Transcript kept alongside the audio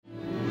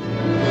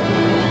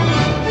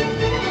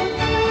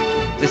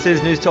This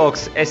is News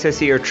Talk's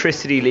SSE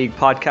Electricity League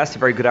podcast. A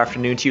very good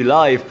afternoon to you,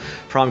 live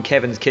from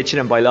Kevin's kitchen,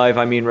 and by live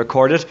I mean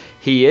recorded.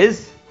 He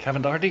is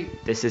Kevin Doherty.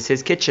 This is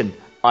his kitchen.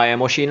 I am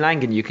Oisin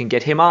Langan. You can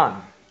get him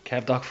on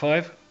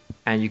KevDoc5.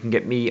 and you can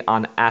get me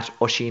on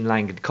 @Oisin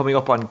Langan. Coming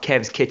up on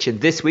Kev's Kitchen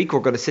this week, we're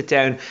going to sit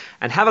down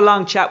and have a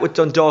long chat with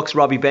Dundalk's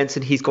Robbie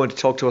Benson. He's going to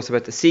talk to us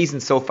about the season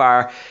so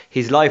far,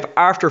 his life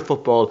after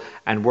football,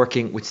 and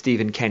working with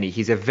Stephen Kenny.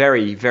 He's a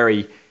very,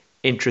 very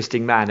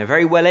interesting man, a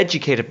very well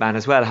educated man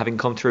as well, having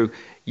come through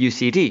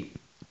UCD.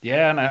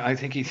 Yeah, and I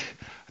think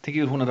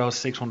he was one of those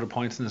 600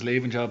 points in his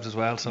leaving jobs as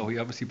well. So he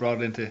obviously brought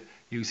it into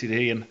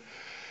UCD, and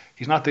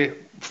he's not the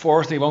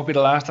first, and he won't be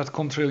the last that's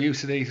come through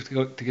UCD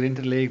to get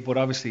into the league. But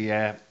obviously,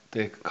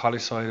 the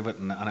college side of it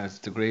and his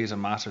degrees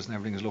and masters and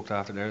everything is looked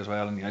after there as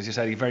well. And as you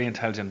said, he's a very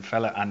intelligent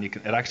fella, and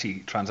it actually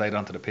translates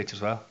onto the pitch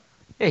as well.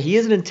 Yeah, he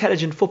is an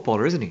intelligent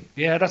footballer, isn't he?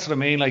 Yeah, that's what I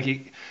mean. Like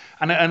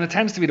and it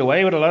tends to be the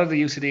way with a lot of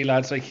the UCD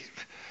lads. Like,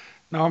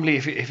 normally,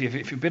 if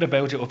you bit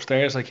about it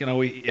upstairs, like, you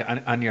know,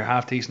 and you're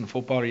half decent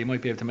footballer, you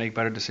might be able to make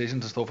better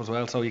decisions and stuff as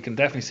well. So you can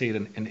definitely see it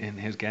in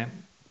his game.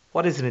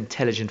 What is an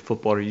intelligent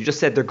footballer? You just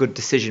said they're good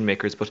decision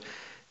makers, but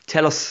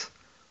tell us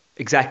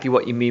exactly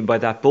what you mean by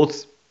that,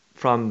 both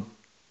from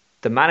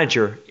the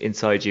manager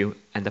inside you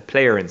and the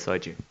player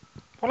inside you.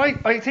 Well,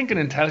 I think an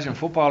intelligent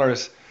footballer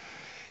is,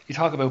 you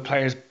talk about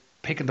players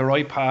picking the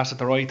right pass at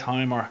the right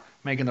time, or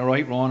making the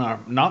right run, or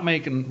not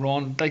making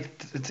run. Like,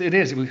 it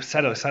is, we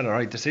said it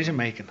right, decision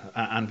making,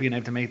 and being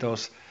able to make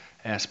those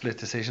split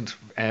decisions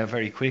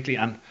very quickly.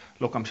 And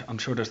look, I'm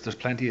sure there's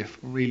plenty of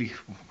really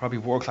probably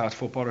world class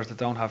footballers that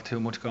don't have too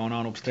much going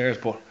on upstairs,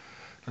 but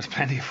there's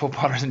plenty of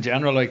footballers in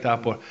general like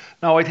that. But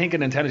no, I think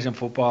an intelligent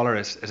footballer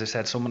is, as I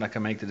said, someone that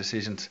can make the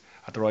decisions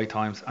at the right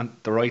times and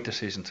the right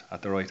decisions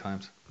at the right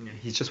times. Yeah,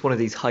 he's just one of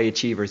these high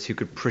achievers who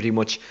could pretty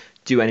much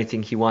do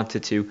anything he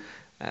wanted to.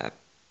 The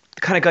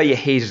kind of guy you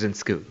hated in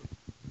school.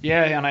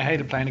 Yeah, and I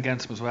hated playing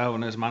against him as well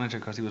when I was manager,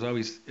 because he was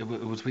always, it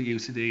was with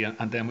UCD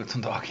and then with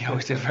Dundalk, he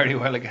always did very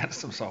well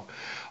against him. So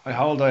I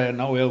hold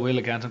no ill will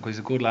against him, because he's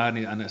a good lad,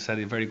 and I said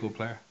he's a very good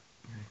player.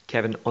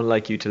 Kevin,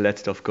 unlike you to let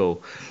stuff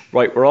go.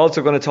 Right, we're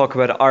also going to talk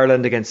about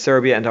Ireland against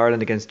Serbia and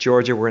Ireland against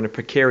Georgia. We're in a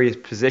precarious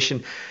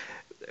position.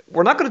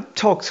 We're not going to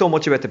talk so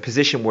much about the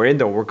position we're in,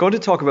 though. We're going to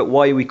talk about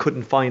why we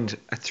couldn't find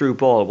a through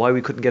ball, why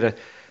we couldn't get a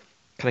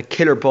kind of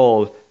killer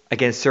ball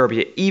against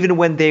Serbia, even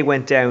when they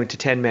went down to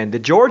 10 men. The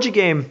Georgia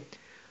game,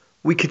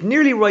 we could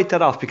nearly write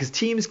that off, because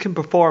teams can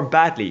perform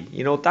badly.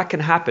 You know, that can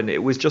happen.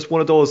 It was just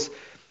one of those,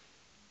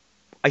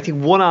 I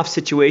think, one-off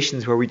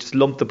situations where we just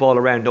lumped the ball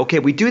around. Okay,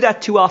 we do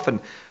that too often,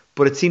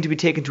 but it seemed to be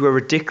taken to a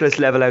ridiculous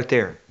level out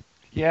there.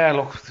 Yeah,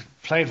 look,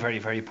 played very,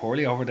 very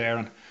poorly over there,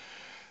 and it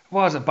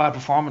was a bad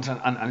performance.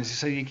 And as you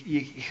say,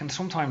 you can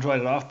sometimes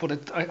write it off,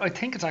 but I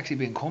think it's actually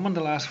been coming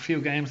the last few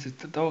games.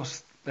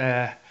 Those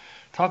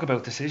talk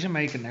about decision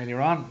making earlier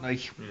on,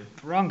 like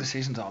wrong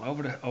decisions all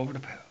over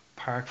the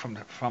park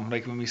from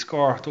like when we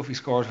score. Duffy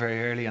scores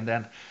very early, and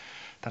then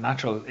the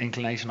natural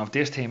inclination of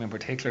this team in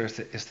particular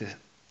is to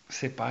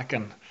sit back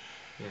and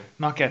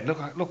not get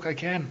look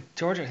again.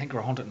 Georgia, I think,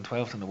 we're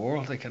 112th in the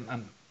world. Like,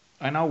 and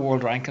I know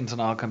world rankings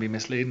and all can be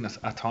misleading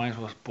at times,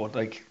 but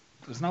like,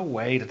 there's no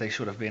way that they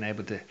should have been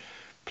able to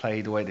play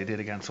the way they did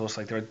against us.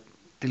 Like,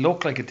 they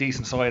look like a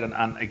decent side,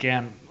 and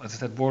again, as I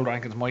said, world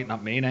rankings might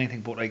not mean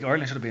anything, but like,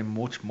 Ireland should have been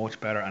much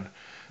better and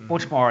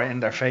much more in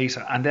their face.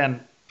 And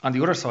then on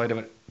the other side of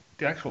it,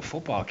 the actual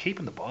football,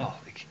 keeping the ball,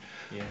 like,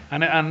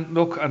 and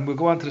look, and we'll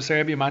go on to the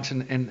Serbia match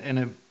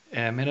in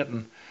a minute,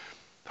 and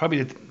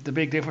probably the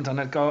big difference on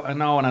it. I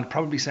know, and it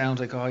probably sounds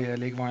like, oh yeah,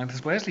 League of Ireland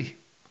is Wesley.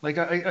 Like,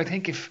 I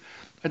think, if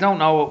I don't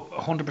know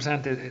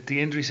 100% the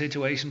injury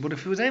situation, but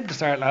if he was able to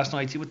start last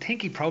night, you would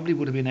think he probably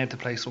would have been able to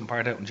play some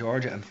part out in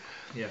Georgia. And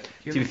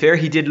to be fair,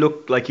 he did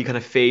look like he kind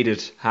of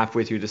faded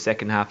halfway through the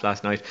second half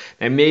last night.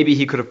 Now, maybe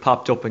he could have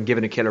popped up and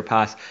given a killer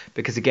pass,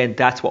 because again,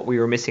 that's what we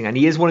were missing. And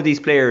he is one of these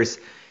players,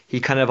 he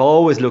kind of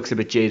always looks a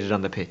bit jaded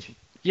on the pitch.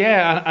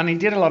 Yeah, and he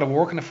did a lot of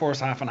work in the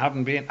first half, and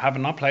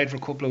having not played for a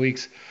couple of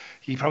weeks,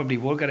 he probably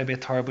would get a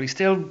bit tired, but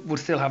he would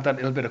still have that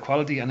little bit of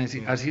quality. And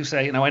as you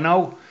say, now I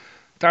know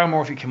Darren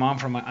Murphy came on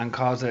from and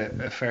caused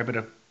a fair bit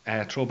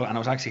of trouble, and it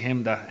was actually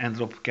him that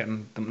ended up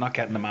not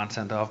getting the man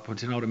sent off,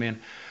 but you know what I mean.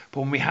 But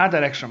when we had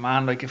that extra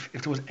man, like, if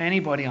there was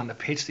anybody on the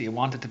pitch that you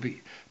wanted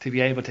to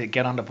be able to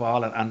get on the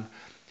ball and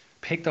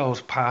pick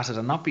those passes,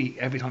 and not be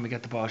every time you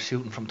get the ball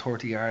shooting from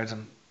 30 yards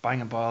and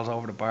banging balls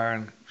over the bar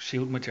and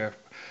shooting with your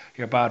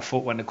bad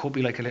foot, when it could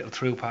be like a little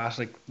through pass,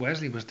 like,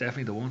 Wesley was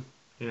definitely the one.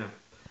 Yeah.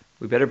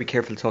 We better be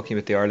careful talking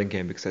about the Ireland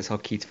game, because I saw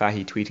Keith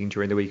Fahey tweeting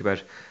during the week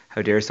about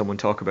how dare someone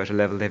talk about a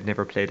level they've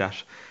never played at.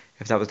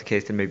 If that was the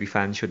case, then maybe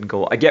fans shouldn't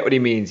go. I get what he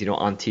means, you know,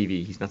 on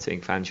TV. He's not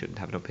saying fans shouldn't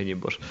have an opinion,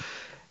 but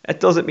it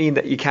doesn't mean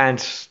that you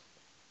can't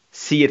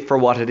see it for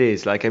what it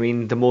is. Like, I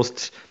mean, the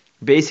most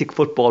basic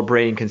football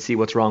brain can see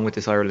what's wrong with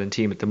this Ireland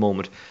team at the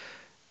moment.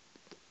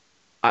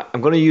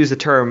 I'm going to use the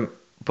term,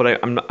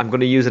 but I'm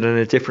going to use it in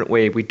a different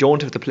way. We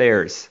don't have the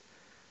players.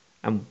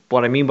 And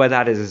what I mean by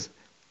that is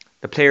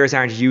the players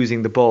aren't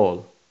using the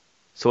ball.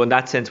 So in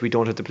that sense, we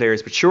don't have the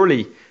players. But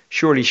surely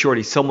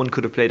someone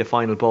could have played a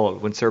final ball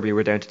when Serbia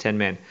were down to 10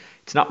 men.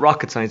 It's not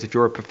rocket science if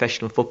you're a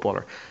professional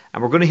footballer.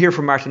 And we're going to hear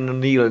from Martin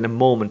O'Neill in a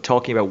moment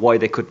talking about why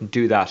they couldn't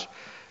do that.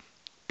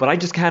 But I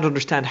just can't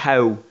understand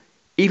how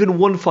even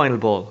one final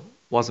ball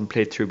wasn't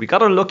played through. We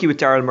got unlucky with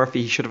Daryl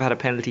Murphy. He should have had a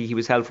penalty. He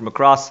was held from a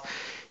cross.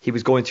 He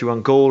was going through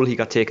on goal. He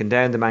got taken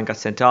down. The man got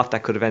sent off.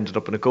 That could have ended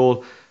up in a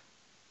goal.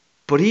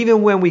 But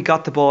even when we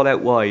got the ball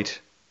out wide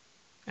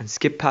and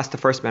skipped past the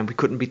first man, we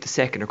couldn't beat the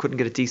second or couldn't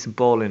get a decent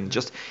ball in.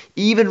 Just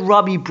even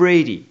Robbie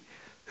Brady,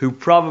 who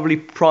probably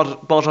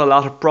brought a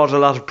lot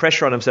of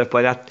pressure on himself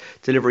by that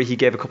delivery he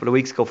gave a couple of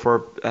weeks ago for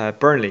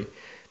Burnley,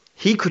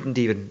 he couldn't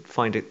even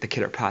find the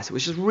killer pass. It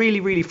was just really,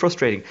 really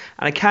frustrating.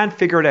 And I can't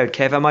figure it out,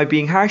 Kev. Am I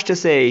being harsh to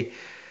say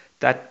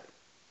that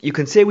you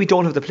can say we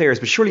don't have the players,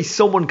 but surely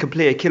someone can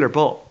play a killer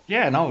ball?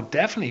 Yeah, no,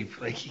 definitely.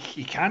 Like,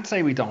 you can't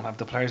say we don't have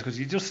the players, because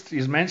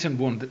you mentioned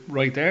one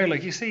right there.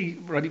 Like, you see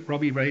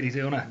Robbie Brady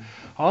doing it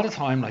all the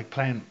time, like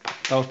playing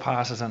those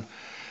passes. And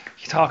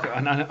you talk,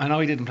 and I know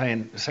he didn't play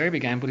in the Serbia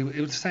game, but it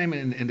was the same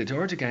in the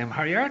Georgia game.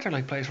 Harry Arter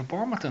plays for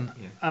Bournemouth, and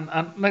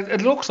like,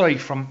 it looks like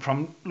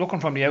from looking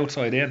from the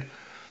outside in,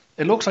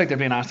 it looks like they're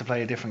being asked to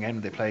play a different game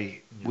that they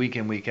play week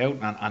in, week out,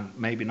 and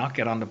maybe not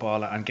get on the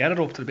ball and get it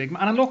up to the big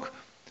man. And look,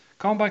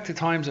 going back to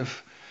times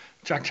of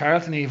Jack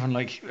Charlton, even,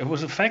 like, it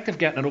was effective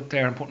getting it up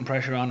there and putting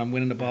pressure on and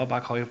winning the ball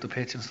back high up the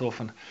pitch and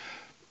stuff.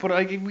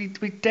 But we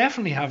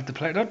definitely have the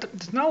player.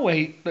 There's no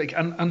way, like,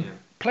 and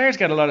players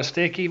get a lot of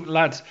stick. Even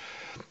lads,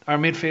 our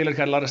midfielders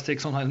get a lot of stick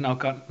sometimes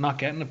not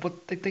getting it,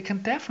 but they can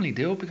definitely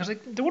do it, because they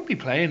wouldn't be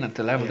playing at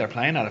the level they're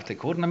playing at if they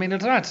couldn't. I mean,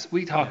 there's lads,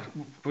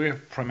 we're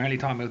primarily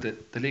talking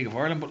about the League of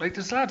Ireland, but like,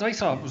 there's lads I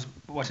saw, was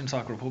watching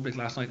Soccer Republic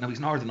last night. Now, he's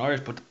Northern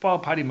Irish, but the ball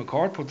Paddy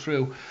McCord put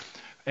through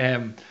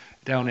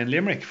down in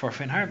Limerick for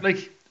Finn Hart,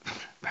 like,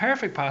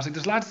 perfect passing.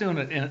 There's lads doing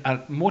it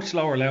at much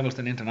lower levels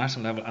than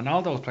international level, and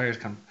all those players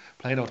can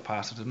play those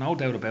passes. There's no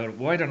doubt about it.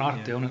 Why they're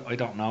not doing it, I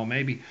don't know.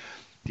 Maybe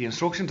the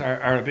instructions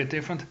are a bit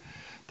different,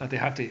 that they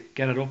have to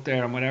get it up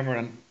there and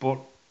whatever. But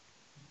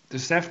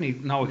there's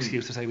definitely no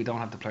excuse to say we don't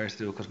have the players to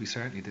do it, because we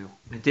certainly do.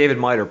 David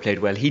Myler played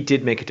well. He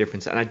did make a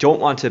difference, and I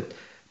don't want to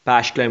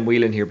bash Glenn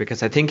Whelan here,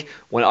 because I think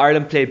when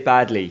Ireland played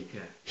badly,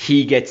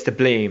 he gets the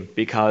blame,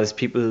 because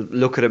people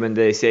look at him and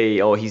they say,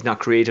 oh, he's not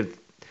creative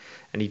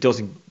and he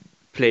doesn't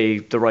play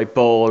the right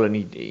ball, and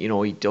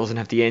he doesn't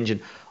have the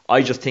engine.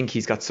 I just think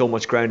he's got so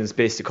much ground and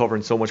space to cover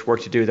and so much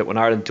work to do that when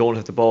Ireland don't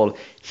have the ball,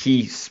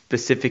 he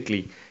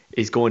specifically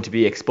is going to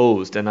be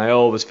exposed. And I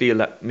always feel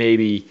that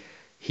maybe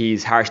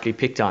he's harshly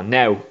picked on.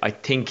 Now, I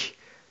think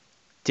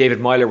David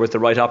Myler was the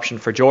right option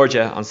for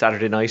Georgia on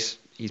Saturday night.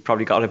 He's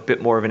probably got a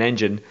bit more of an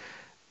engine,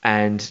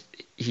 and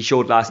he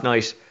showed last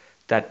night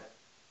that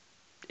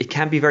it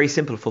can be very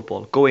simple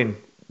football. Go in,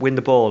 win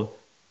the ball,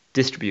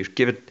 distribute,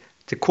 give it,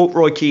 to quote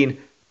Roy Keane,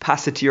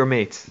 pass it to your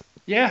mates.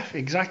 Yeah,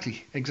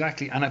 exactly.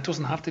 And it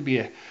doesn't have to be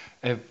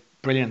a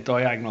brilliant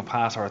diagonal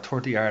pass or a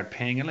 30-yard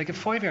ping. And like a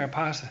 5-yard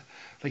pass,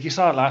 like you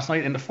saw it last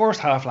night, in the first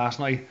half last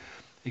night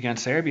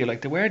against Serbia,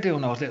 like they were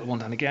doing those little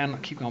ones. And again, I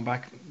keep going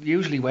back,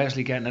 usually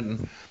Wesley getting it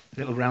in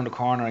little round the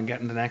corner and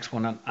getting the next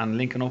one and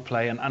linking up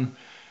play. And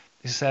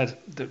he said,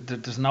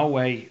 there's no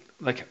way,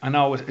 like, I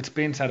know it's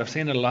been said, I've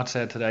seen it a lot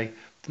said today,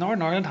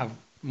 Northern Ireland have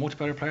much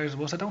better players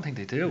than us. I don't think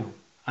they do.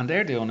 And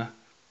they're doing it.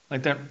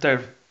 Like,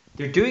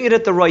 they're doing it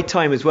at the right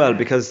time as well,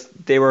 because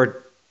they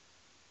were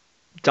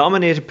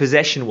dominated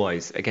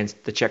possession-wise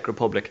against the Czech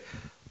Republic,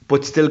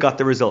 but still got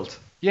the result.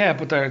 Yeah,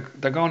 but they're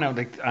going out,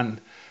 like, and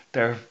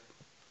they're,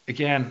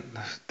 again,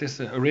 this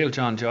is a real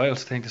John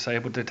Giles thing to say,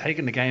 but they're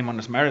taking the game on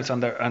its merits,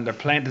 and they're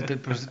playing.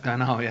 I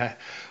know, yeah,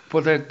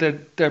 but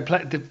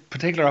the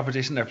particular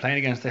opposition they're playing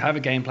against, they have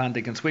a game plan.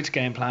 They can switch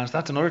game plans.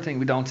 That's another thing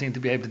we don't seem to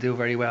be able to do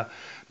very well.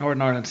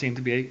 Northern Ireland seem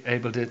to be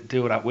able to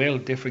do it at will,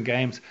 different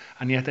games,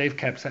 and yet they've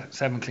kept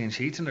 7 clean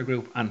sheets in their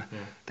group, and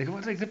they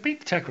beat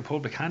the Czech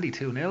Republic handy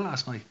 2-0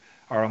 last night,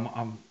 or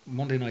on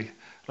Monday night.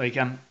 Like,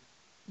 and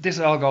this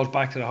all goes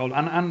back to the whole,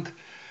 and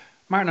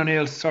Martin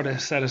O'Neill sort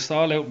of set a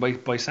stall out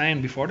by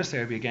saying before the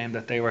Serbia game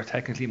that they were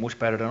technically much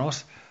better than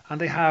us, and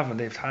they have, and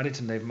they've Tadic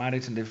and they've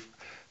Matic and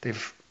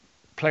they've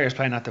players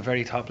playing at the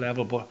very top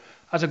level. But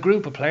as a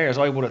group of players,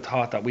 I would have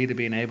thought that we'd have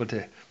been able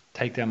to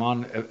take them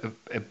on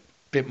a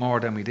bit more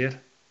than we did.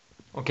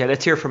 Okay,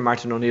 let's hear from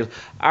Martin O'Neill.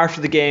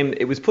 After the game,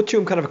 it was put to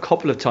him kind of a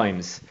couple of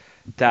times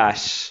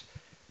that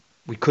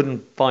we couldn't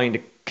find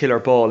a killer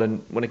ball,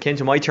 and when it came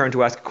to my turn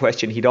to ask a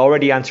question, he'd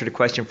already answered a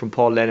question from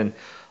Paul Lennon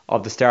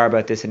of the Star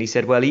about this, and he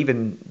said, well,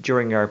 even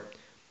during our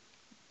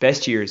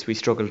best years we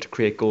struggled to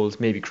create goals.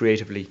 Maybe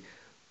creatively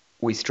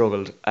we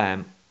struggled.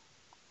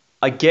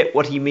 I get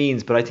what he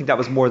means, but I think that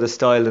was more the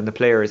style than the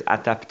players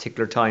at that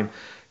particular time.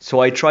 So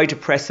I tried to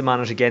press him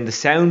on it again. The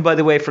sound, by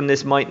the way, from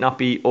this might not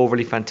be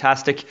overly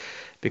fantastic,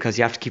 because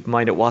you have to keep in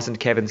mind it wasn't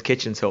Kevin's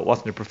kitchen, so it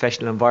wasn't a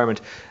professional environment.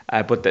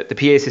 But the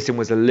PA system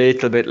was a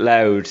little bit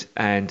loud,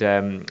 and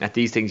at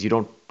these things you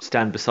don't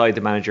stand beside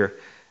the manager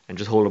and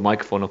just hold a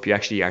microphone up. You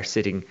actually are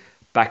sitting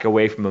back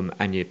away from him,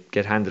 and you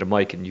get handed a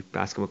mic and you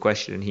ask him a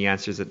question and he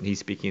answers it, and he's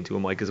speaking into a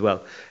mic as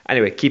well.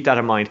 Anyway, keep that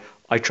in mind.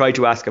 I tried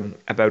to ask him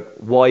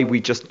about why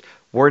we just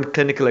weren't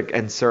clinical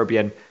against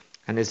Serbia,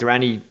 and is there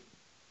any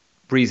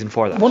reason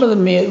for that? One of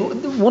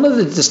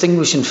the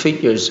distinguishing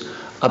features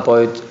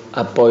about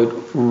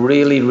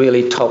really,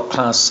 really top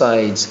class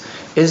sides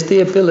is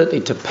the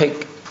ability to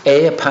pick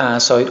a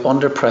pass out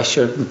under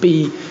pressure,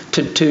 B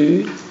to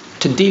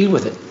deal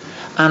with it.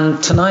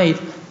 And tonight,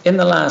 in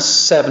the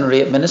last 7 or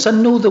 8 minutes, I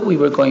know that we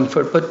were going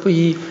for it, but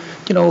you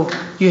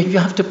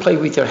have to play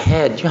with your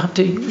head. You have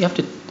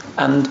to,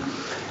 and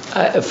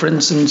for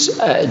instance,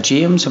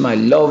 James, whom I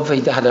love,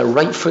 he had a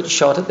right foot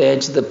shot at the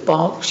edge of the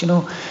box.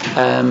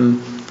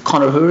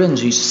 Conor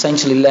Hurins, who's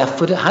essentially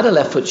left-footed, had a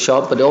left foot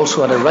shot, but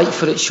also had a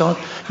right-footed shot.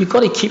 You've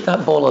got to keep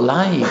that ball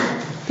alive.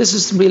 This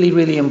is really,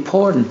 really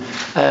important.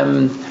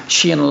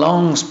 Shane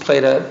Long's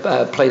played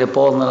a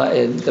ball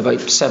in about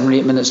 7 or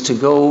 8 minutes to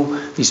go.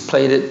 He's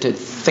played it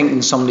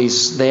thinking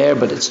somebody's there,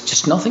 but it's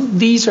just nothing.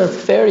 These are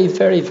very,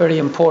 very, very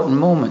important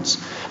moments,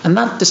 and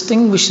that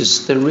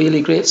distinguishes the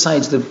really great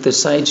sides, the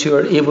sides who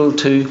are able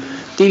to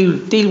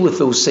deal with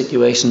those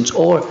situations.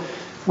 Or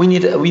we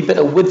need a wee bit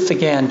of width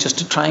again, just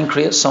to try and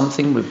create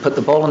something. We put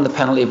the ball in the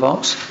penalty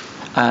box,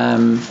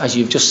 as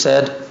you've just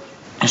said.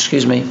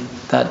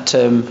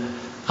 That.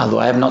 Although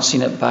I have not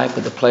seen it back,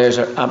 but the players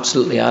are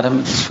absolutely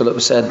adamant, as Philip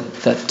said,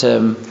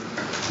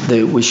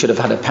 that we should have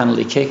had a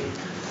penalty kick.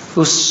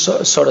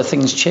 Those sort of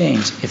things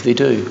change if they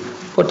do.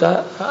 But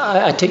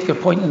I take your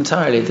point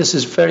entirely. This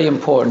is very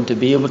important to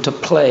be able to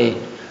play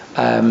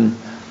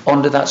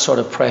under that sort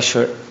of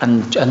pressure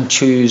and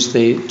choose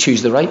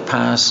the right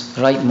pass,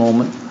 the right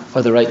moment,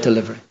 or the right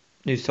delivery.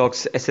 News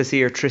Talk's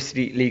SSE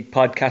Electricity League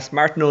podcast.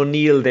 Martin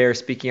O'Neill there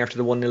speaking after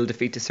the 1-0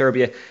 defeat to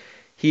Serbia.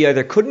 He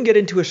either couldn't get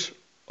into it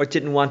or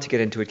didn't want to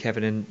get into it,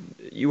 Kevin, and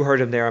you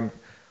heard him there.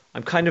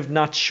 I'm kind of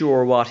not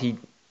sure what he,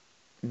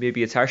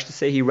 maybe it's harsh to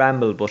say he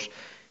rambled, but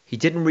he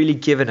didn't really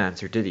give an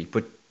answer, did he?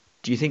 But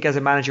do you think as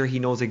a manager he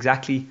knows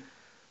exactly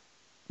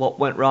what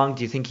went wrong?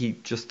 Do you think he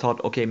just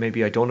thought, okay,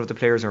 maybe I don't have the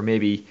players, or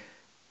maybe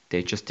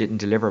they just didn't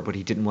deliver, but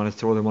he didn't want to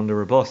throw them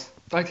under a bus?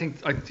 I think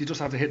you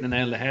just have to hit the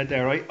nail on the head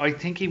there. I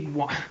think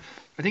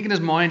I think in his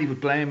mind he was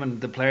blaming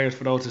the players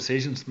for those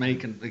decisions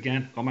making,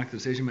 again, going back to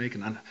decision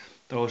making, and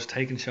those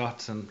taking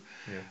shots and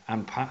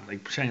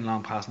like Shane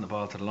Long passing the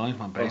ball to the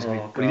linesman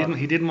basically. But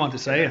he didn't want to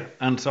say it,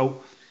 and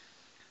so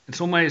in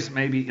some ways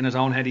maybe in his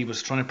own head he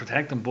was trying to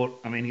protect them. But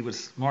I mean, he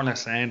was more or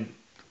less saying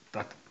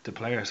that the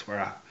players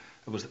were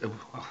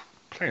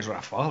players were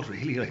at fault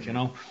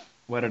really,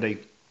 whether they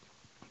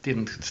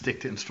didn't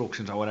stick to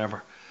instructions or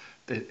whatever.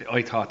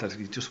 I thought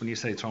that just when you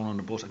say thrown on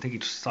the bus, I think he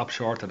just stopped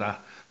short of that.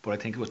 But I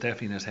think it was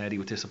definitely in his head he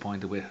was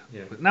disappointed with.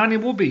 Now, and he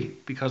would be,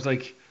 because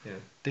they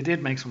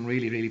did make some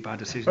really, really bad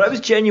decisions. But I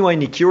was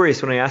genuinely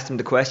curious when I asked him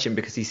the question,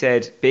 because he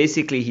said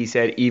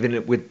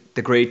even with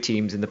the great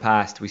teams in the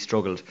past we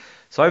struggled.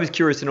 So I was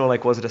curious to know,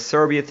 was it a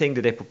Serbia thing?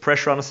 Did they put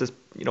pressure on us?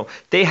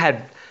 They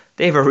have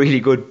a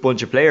really good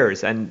bunch of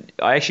players, and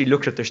I actually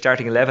looked at their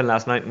starting 11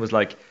 last night and was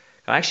like,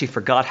 I actually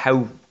forgot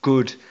how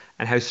good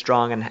and how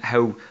strong and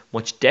how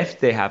much depth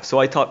they have. So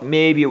I thought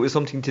maybe it was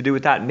something to do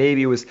with that.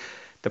 Maybe it was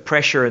the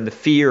pressure and the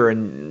fear,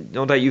 and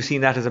no doubt you've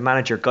seen that as a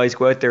manager. Guys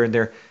go out there and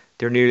they're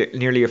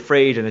nearly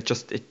afraid, and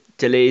it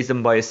delays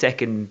them by a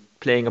second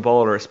playing a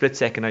ball or a split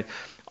second.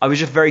 I was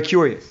just very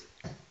curious.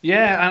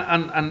 Yeah,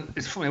 and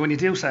it's funny when you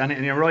do say,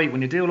 and you're right,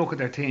 when you do look at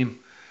their team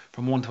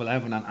from 1 to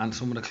 11 and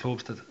some of the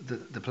clubs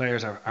that the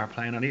players are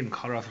playing, and even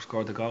Kolarov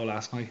scored the goal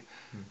last night.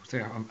 I was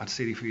there at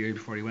City for a year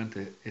before he went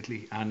to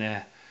Italy, and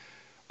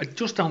I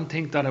just don't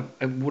think that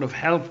it would have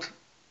helped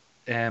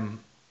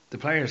the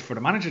players for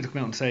the manager to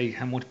come out and say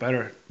how much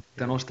better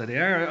than us that they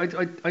are.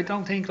 I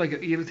don't think,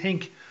 you'd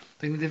think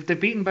they've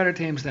beaten better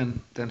teams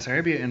than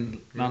Serbia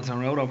in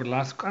Lansdowne Road over the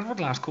last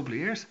couple of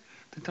years.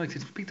 They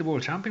beat the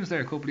world champions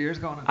there a couple of years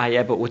ago now.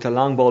 Yeah, but with a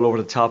long ball over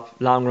the top,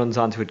 long runs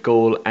onto it,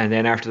 goal, and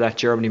then after that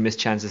Germany missed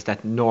chances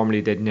that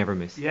normally they'd never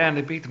miss. Yeah, and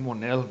they beat them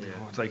 1-0.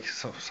 It's like,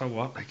 so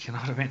what? You know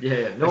what I mean?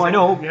 Yeah. No, I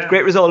know. Yeah.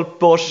 Great result,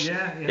 but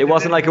it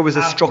wasn't like it was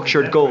a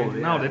structured goal.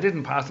 No, they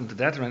didn't pass them to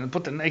death.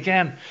 But then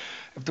again,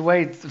 if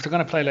they're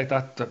going to play like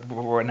that,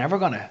 we're never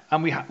going to.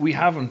 And we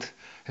haven't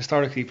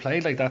historically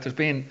played like that. There's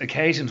been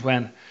occasions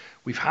when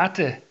we've had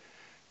to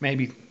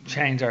maybe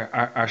change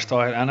our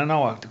style. And I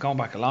know, going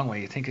back a long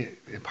way, you think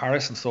in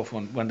Paris and stuff,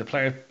 when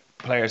the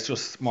players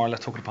just more or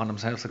less took it upon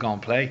themselves to go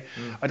and play.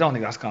 I don't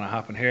think that's going to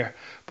happen here.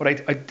 But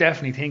I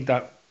definitely think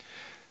that,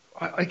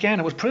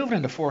 again, it was proven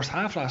in the first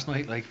half last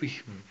night,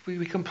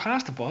 we can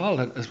pass the ball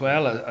as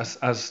well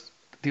as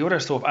the other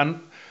stuff. And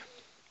in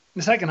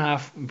the second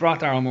half, we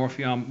brought Daryl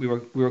Murphy on, we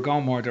were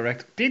going more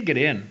direct, did get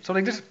in. So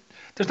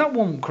there's not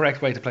one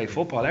correct way to play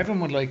football.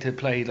 Everyone would like to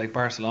play like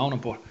Barcelona,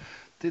 but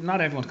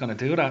not everyone's going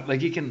to do that.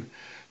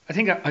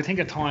 I think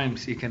at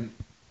times you can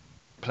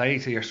play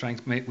to your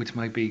strength, which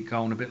might be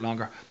going a bit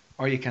longer,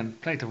 or you can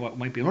play to what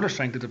might be another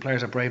strength if the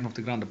players are brave enough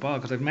to get on the ball.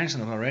 Because I've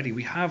mentioned it already,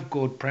 we have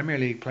good Premier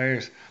League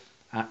players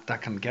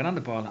that can get on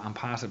the ball and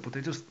pass it, but they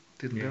just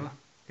didn't do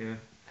it. Yeah.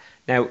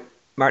 Now,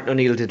 Martin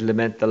O'Neill did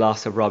lament the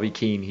loss of Robbie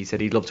Keane. He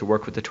said he'd love to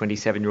work with the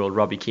 27-year-old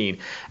Robbie Keane,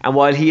 and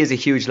while he is a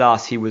huge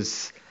loss, he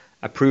was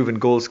a proven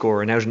goal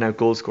scorer, an out-and-out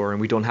goal scorer,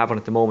 and we don't have one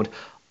at the moment,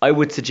 I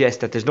would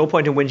suggest that there's no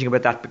point in whinging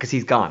about that because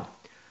he's gone.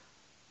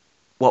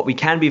 What we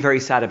can be very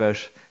sad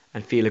about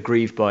and feel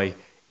aggrieved by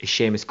is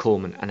Seamus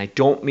Coleman. And I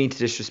don't mean to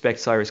disrespect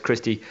Cyrus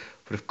Christie,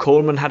 but if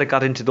Coleman had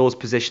got into those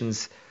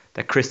positions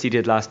that Christie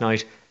did last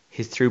night,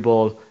 his through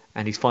ball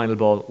and his final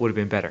ball would have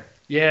been better.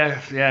 Yeah,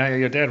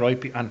 you're dead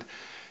right. And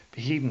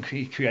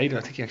he created,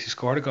 I think he actually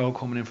scored a goal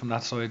coming in from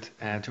that side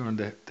during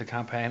the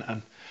campaign.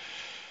 And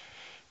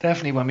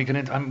definitely when we got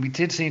in, and we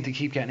did seem to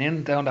keep getting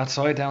in down that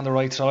side, down the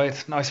right side.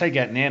 Now I say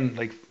getting in,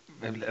 like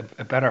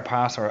a better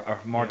pass or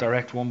more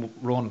direct one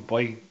run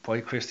by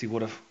Christie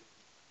would have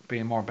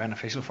been more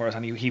beneficial for us.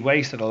 And he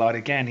wasted a lot.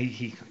 Again,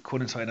 he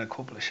cut inside a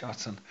couple of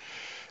shots and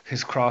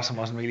his crossing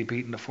wasn't really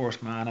beating the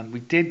first man. And we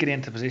did get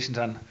into positions,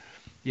 and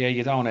yeah,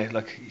 you don't know,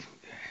 like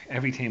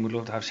every team would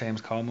love to have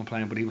Seamus Coleman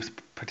playing, but he was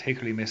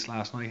particularly missed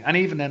last night. And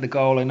even then the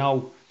goal, I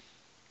know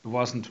it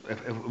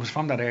was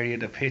from that area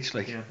of the pitch,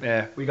 like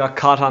we got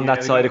caught on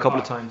that side a couple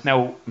of times.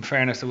 Now, in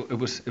fairness, it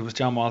was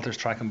John Walters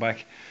tracking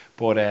back,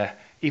 but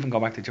even go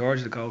back to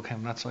George, the goal came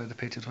from that side of the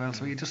pitch as well.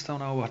 So you just don't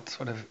know what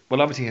sort of.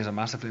 Well, obviously he has a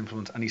massive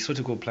influence, and he's such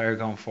a good player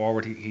going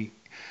forward.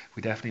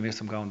 We definitely missed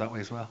him going that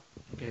way as well.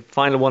 Okay.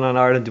 Final one on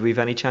Ireland. Do we have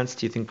any chance?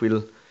 Do you think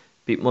we'll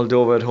beat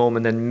Moldova at home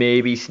and then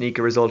maybe sneak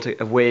a result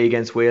away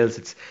against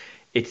Wales?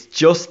 It's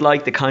just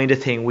like the kind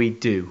of thing we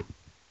do.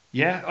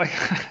 Yeah,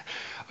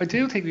 I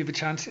do think we have a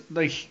chance.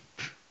 Like,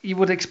 you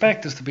would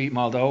expect us to beat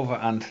Moldova,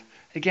 and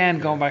again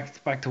going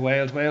back to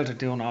Wales. Wales are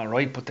doing all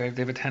right, but they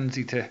have a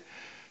tendency to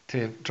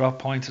drop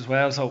points as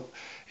well. So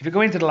if you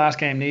go into the last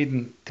game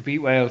needing to beat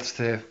Wales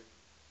to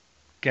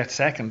get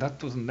second, that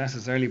doesn't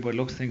necessarily, by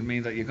looks of things,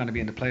 mean that you're going to be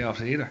in the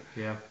playoffs either.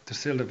 Yeah, there's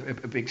still a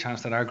big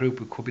chance that our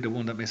group could be the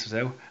one that misses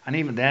out. And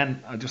even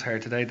then, I just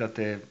heard today that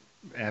the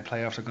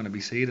playoffs are going to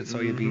be seeded, so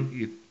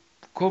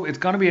it's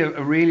going to be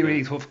a really,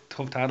 really tough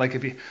task. Like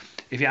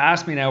if you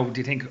ask me now,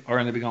 do you think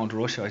Ireland will be going to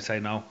Russia? I'd say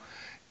no.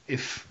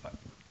 Is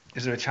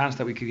there a chance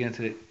that we could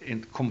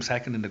get come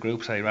second in the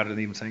group, say, rather than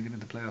even second in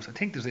the playoffs? I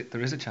think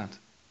there is a chance.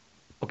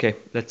 Okay,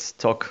 let's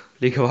talk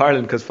League of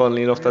Ireland, because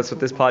funnily enough, that's what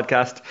this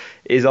podcast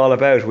is all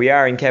about. We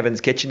are in Kevin's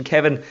kitchen.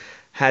 Kevin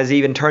has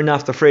even turned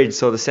off the fridge,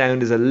 so the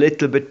sound is a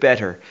little bit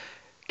better.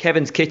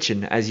 Kevin's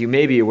kitchen, as you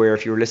may be aware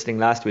if you were listening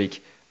last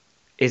week,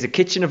 is a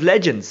kitchen of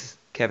legends,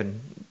 Kevin.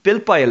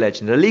 Built by a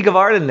legend, a League of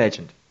Ireland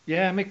legend.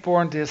 Yeah, Mick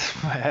Bourne did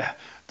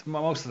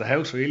most of the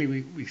house, really.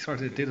 We sort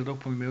of did it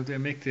up when we moved there.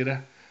 Mick did it.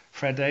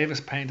 Fred Davis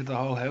painted the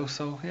whole house.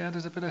 So, yeah,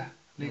 there's a bit of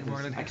League of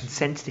Ireland. I can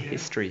sense the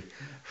history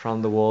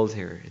from the walls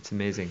here. It's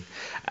amazing.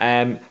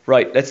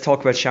 Right, let's talk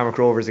about Shamrock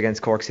Rovers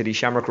against Cork City.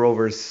 Shamrock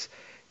Rovers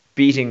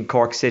beating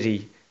Cork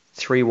City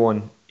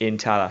 3-1 in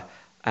Tala.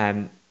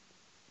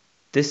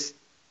 This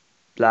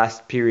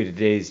last period of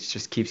days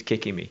just keeps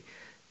kicking me.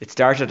 It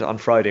started on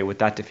Friday with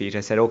that defeat.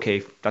 I said,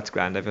 okay, that's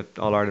grand. I've an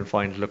All-Ireland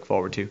final to look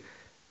forward to.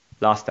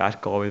 Lost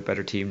that, Galway, a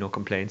better team, no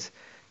complaints.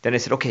 Then I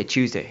said, okay,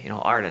 Tuesday,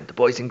 Ireland, the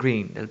boys in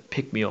green, they'll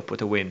pick me up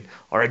with a win,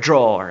 or a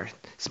draw, or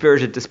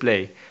spirited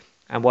display.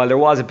 And while there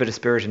was a bit of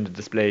spirit in the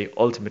display,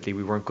 ultimately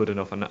we weren't good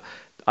enough. And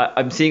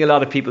I'm seeing a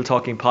lot of people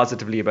talking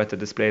positively about the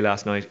display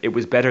last night. It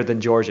was better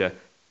than Georgia.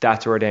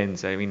 That's where it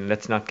ends. I mean,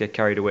 let's not get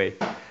carried away.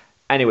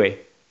 Anyway,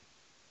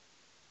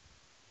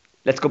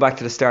 let's go back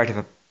to the start of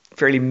a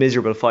fairly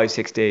miserable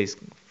 5-6 days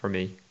for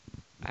me,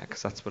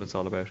 because that's what it's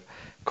all about.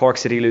 Cork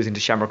City losing to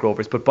Shamrock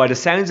Rovers, but by the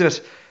sounds of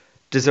it,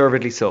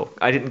 deservedly so.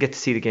 I didn't get to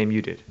see the game,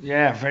 you did.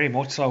 Yeah, very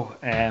much so.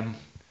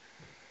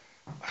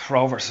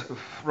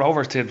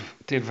 Rovers did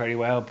very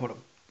well, but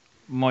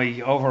my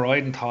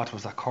overriding thought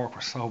was that Cork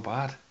were so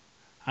bad.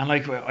 And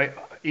like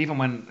even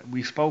when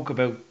we spoke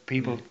about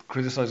people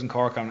criticising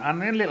Cork and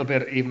a little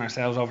bit even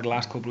ourselves over the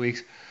last couple of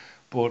weeks,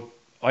 but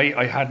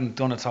I hadn't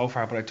done it so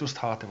far, but I just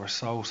thought they were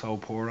so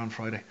poor on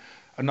Friday.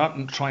 I'm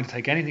not trying to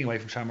take anything away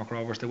from Shamrock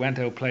Rovers. They went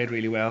out, played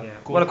really well. Yeah.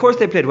 Well, of course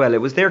they played well.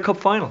 It was their cup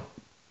final.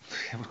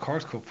 It was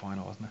Cork's cup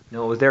final, wasn't it?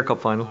 No, it was their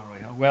cup final. All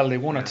right. Well, they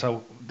won it,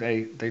 so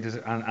they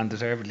and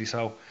deservedly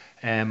so.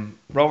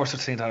 Rovers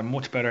seemed to have a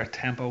much better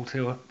tempo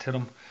to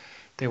them.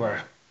 They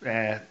were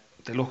they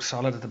looked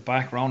solid at the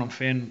back. Ronan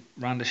Finn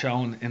ran the show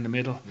in the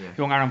middle. Yeah.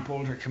 Young Aaron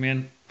Poulter came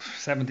in,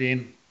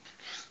 17,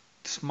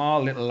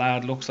 small little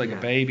lad, looks like a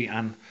baby,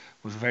 and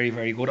was very,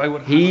 very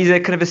good. He's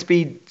a kind of a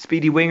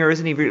speedy winger,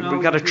 isn't he?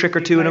 We've got a trick or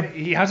two in him.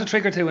 He has a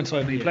trick or two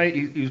inside, but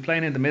he was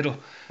playing in the middle.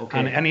 Okay.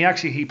 And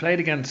he played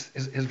against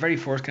his very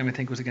first game, I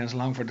think, was against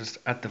Longford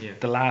at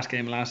the last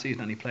game last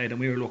season, and he played, and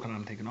we were looking at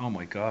him thinking, oh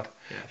my God,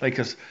 like,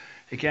 because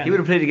again, he would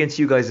have played against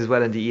you guys as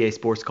well in the EA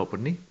Sports Cup,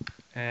 wouldn't he?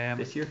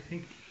 This year, I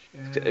think.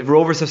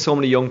 Rovers have so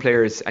many young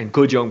players and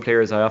good young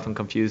players. I often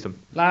confuse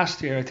them.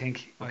 Last year, I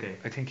think. Okay.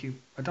 I think you.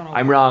 I don't know.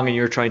 I'm wrong, and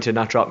you're trying to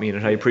not drop me in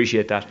it. I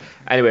appreciate that.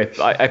 Anyway,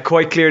 I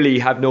quite clearly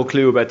have no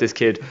clue about this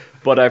kid,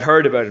 but I've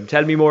heard about him.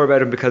 Tell me more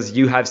about him, because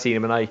you have seen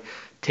him, and I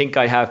think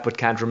I have, but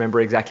can't remember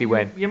exactly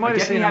when. You might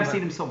have seen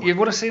him somewhere. You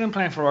would have seen him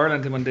playing for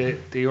Ireland when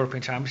the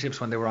European Championships,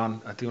 when they were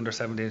on at the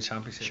under-17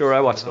 Championships. Sure, I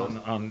watched those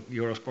on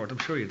Eurosport. I'm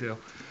sure you do.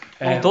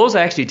 Those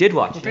I actually did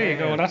watch. Well, there you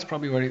go. That's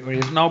probably where he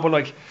is. No, but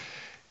like.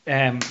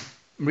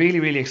 really,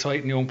 really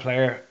exciting young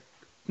player.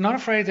 Not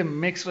afraid to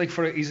mix, like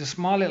he's a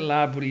small little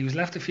lad, but he was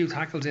left a few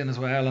tackles in as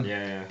well.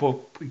 And But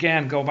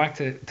again, go back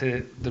to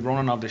the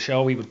running of the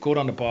show. He was good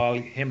on the ball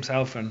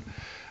himself, and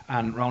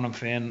Ronan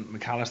Finn,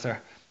 McAllister.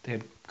 They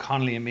had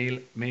Connolly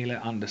and Mila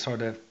on the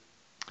sort of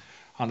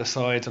on the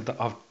sides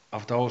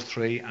of those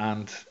three,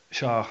 and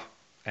Shaw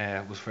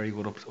was very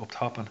good up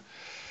top. And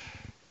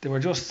they were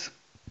just.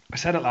 I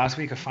said it last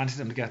week. I fancied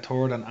them to get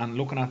third, and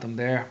looking at them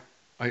there,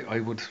 I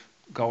would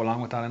go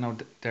along with that. I know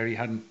Derry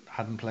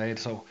hadn't played,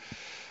 so.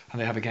 And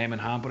they have a game in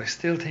hand, but I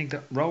still think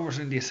that Rovers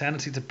are in the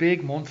ascendancy. It's a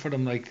big month for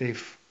them. Like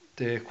they've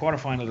the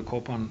quarter-final of the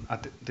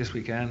cup this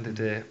weekend.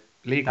 The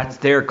league. That's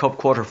their cup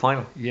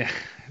quarter-final. Yeah,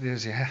 it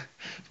is. Yeah,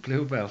 it's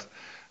Bluebells.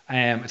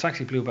 It's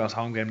actually Bluebells'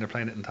 home game. They're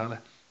playing it in Tallaght.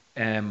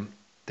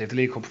 They have the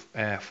League Cup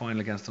final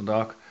against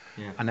Dundalk.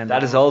 Yeah. And then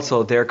that is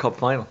also their cup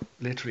final.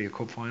 Literally a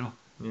cup final.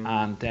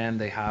 Yeah. And then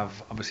they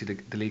have obviously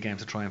the league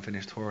games to try and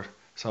finish third.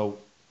 So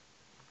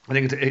I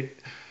think it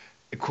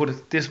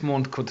could this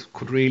month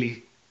could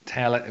really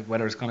tell it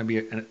whether it's going to be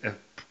a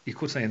you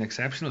could say an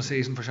exceptional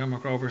season for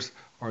Shamrock Rovers,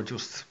 or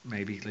just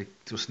maybe like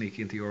just sneak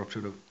into Europe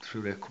through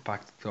the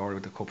back door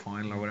of the cup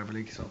final or whatever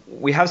league. So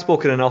we have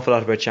spoken an awful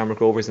lot about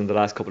Shamrock Rovers in the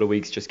last couple of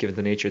weeks, just given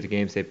the nature of the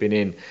games they've been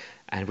in,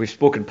 and we've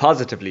spoken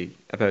positively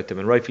about them,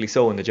 and rightfully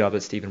so, in the job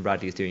that Stephen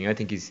Bradley is doing. I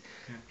think he's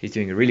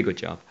doing a really good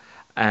job.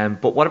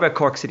 But what about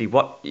Cork City?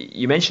 What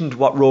you mentioned,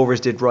 what Rovers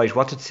did right.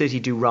 What did City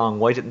do wrong?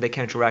 Why didn't they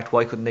counteract?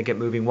 Why couldn't they get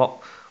moving?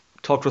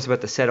 Talk to us about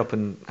the setup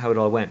and how it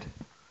all went.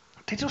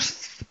 They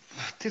just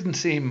didn't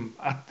seem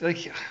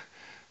like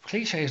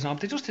cliches now.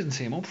 They just didn't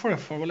seem up for it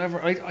for whatever.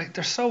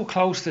 They're so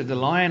close to the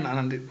line,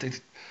 and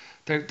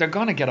they're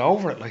gonna get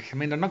over it. Like I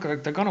mean, they're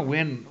gonna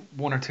win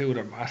one or two of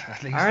them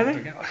at least. Are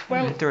they?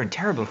 Well, they're in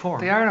terrible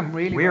form. They are in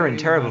really. We're in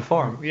terrible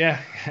form.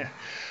 Yeah.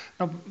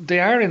 No, they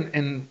are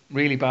in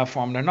really bad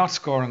form. They're not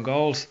scoring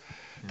goals.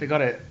 They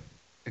got a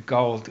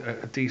goal,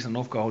 a decent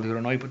enough goal the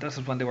other night, but this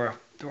is when they were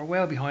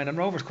well behind, and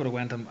Rovers could have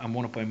went and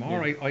won it by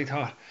more. Yeah. I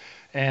thought.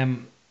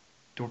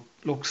 They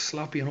looked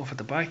sloppy enough at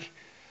the back.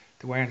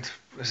 They weren't.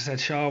 As I said,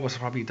 Shaw was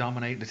probably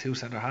dominating the two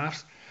centre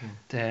halves.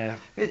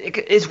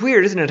 It's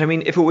weird, isn't it? I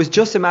mean, if it was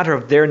just a matter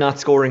of they're not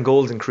scoring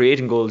goals and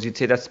creating goals, you'd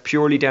say that's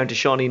purely down to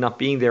Shawnee not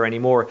being there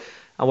anymore.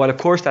 And while of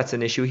course that's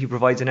an issue, he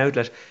provides an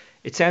outlet.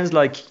 It sounds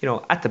like,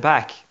 at the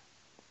back.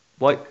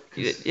 What?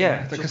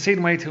 Yeah, they're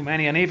conceding way too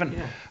many, and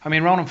even I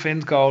mean, Ronan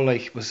Finn's goal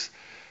was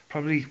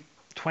probably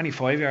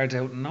 25 yards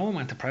out, and no one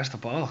went to press the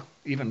ball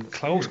even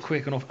close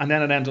quick enough, and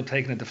then it ends up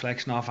taking a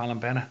deflection off Alan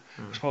Bennett.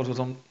 I suppose it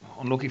was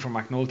unlucky for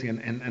McNulty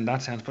in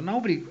that sense, but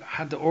nobody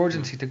had the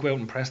urgency to go out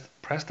and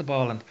press the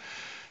ball and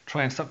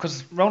try and stop,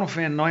 because Ronan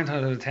Finn 9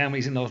 times out of 10 when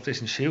he's in those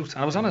positions shoots,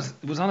 and it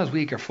was on his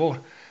weaker foot.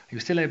 He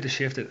was still able to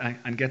shift it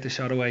and get the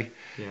shot away.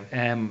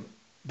 Even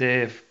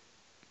the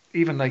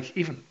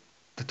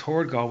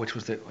third goal, which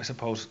was I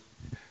suppose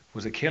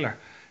was a killer,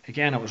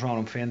 again it was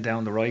Ronan Finn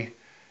down the right,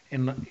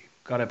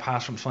 got a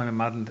pass from Simon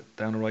Madden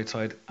down the right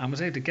side, and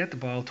was able to get the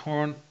ball,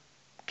 turn,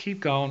 keep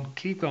going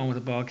with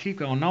the ball, keep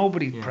going.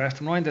 Nobody pressed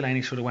him. Ryan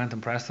Delaney should have went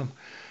and pressed him.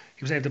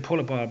 He was able to pull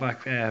the ball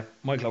back.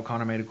 Michael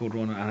O'Connor made a good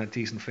run and a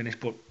decent finish,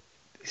 but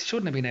he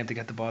shouldn't have been able to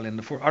get the ball in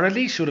the foot, or at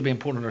least should have been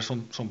put under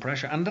some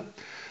pressure. And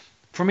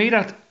for me,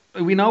 that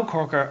we know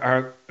Cork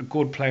are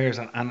good players,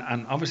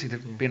 and obviously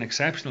they've been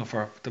exceptional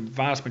for the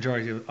vast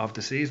majority of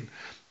the season,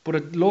 but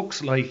it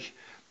looks like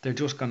they're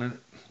just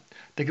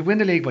they could win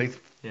the league by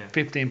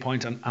 15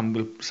 points and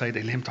we'll say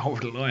they limped over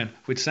the line,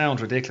 which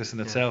sounds ridiculous in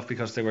itself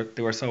because they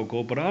were so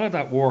good. But all of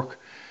that work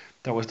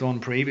that was done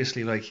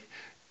previously, like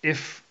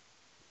if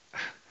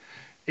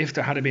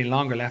there had been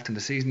longer left in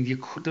the season,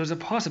 there's a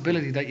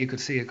possibility that you could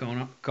see it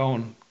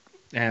going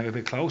a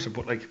bit closer.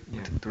 But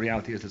the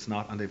reality is it's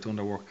not, and they've done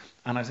their work.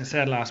 And as I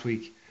said last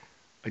week,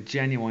 I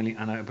genuinely,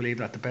 and I believe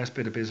that the best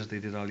bit of business they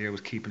did all year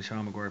was keeping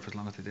Sean Maguire for as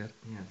long as they did.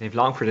 Yeah. They've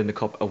Longford in the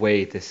cup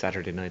away this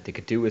Saturday night. They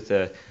could do with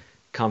a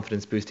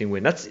confidence boosting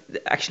win. That's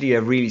actually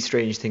a really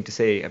strange thing to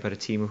say about a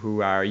team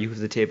who you have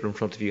the table in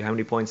front of you. How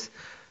many points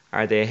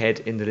are they ahead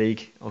in the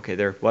league? Okay,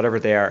 they're whatever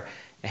they are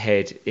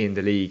ahead in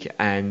the league,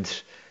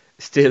 and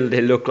still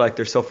they look like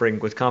they're suffering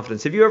with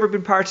confidence. Have you ever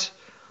been part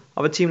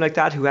of a team like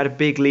that who had a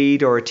big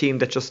lead, or a team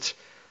that just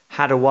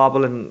had a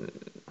wobble, and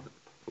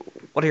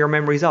what are your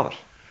memories of it?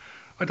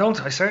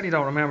 I certainly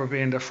don't remember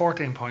being. They're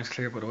 14 points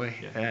clear, by the way.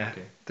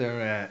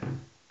 Okay.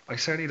 I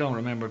certainly don't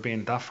remember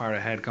being that far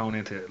ahead going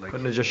into it.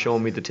 Couldn't have just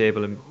shown me the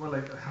table and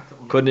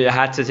couldn't have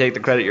had to take the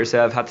credit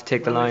yourself, had to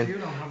take the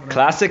line.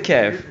 Classic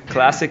Kev.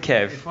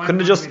 Couldn't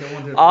have just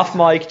off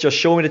mic just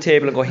show me the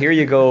table and go, here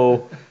you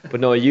go.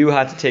 But no, you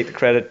had to take the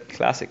credit.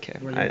 Classic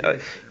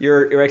Kev.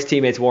 Your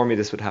ex-teammates warned me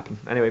this would happen.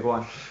 Anyway, go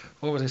on.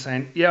 What was I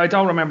saying? Yeah, I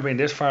don't remember being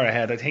this far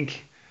ahead. I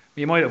think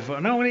you might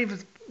have. No, even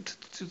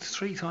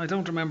 3 times. I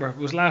don't remember. It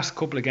was last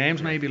couple of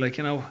games maybe. I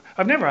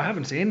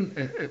haven't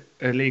seen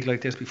a league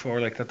like this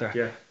before. Like that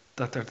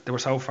they were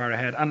so far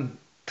ahead, and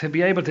to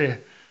be able to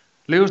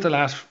lose the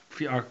last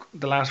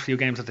few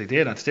games that they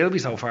did and still be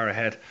so far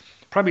ahead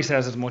probably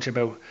says as much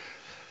about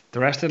the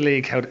rest of the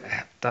league. How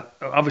that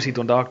obviously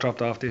Dundalk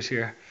dropped off this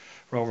year.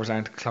 Rovers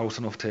aren't close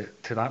enough to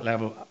that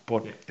level,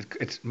 but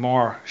it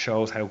more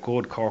shows how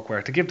good Cork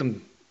were. To give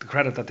them the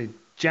credit that they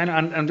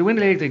and to win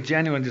the league, they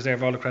genuinely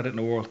deserve all the credit in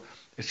the world.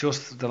 It's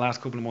just the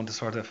last couple of months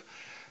sort of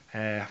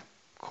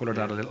coloured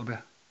that a little bit.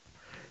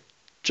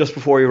 Just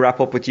before we wrap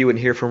up with you and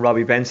hear from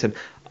Robbie Benson,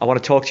 I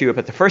want to talk to you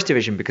about the First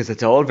Division because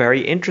it's all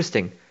very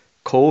interesting.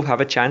 Cove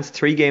have a chance,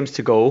 3 games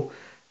to go,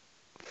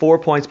 4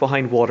 points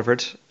behind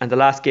Waterford, and the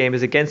last game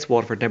is against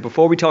Waterford. Now,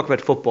 before we talk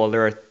about football,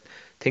 there are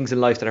things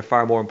in life that are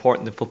far more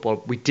important than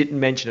football. We didn't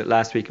mention it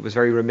last week. It was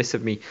very remiss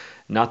of me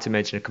not to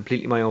mention it.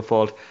 Completely my own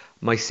fault.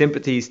 My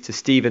sympathies to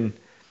Stephen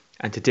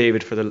and to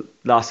David for the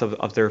loss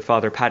of their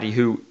father, Paddy,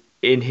 who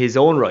in his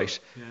own right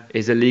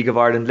is a League of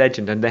Ireland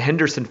legend. And the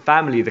Henderson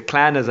family, the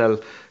clan as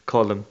I'll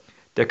call them,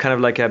 they're kind of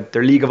like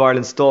they're League of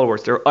Ireland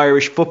stalwarts. They're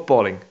Irish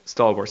footballing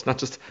stalwarts, not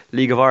just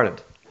League of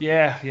Ireland.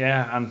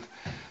 Yeah, and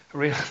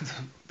real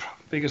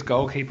biggest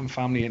goalkeeping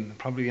family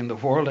probably in the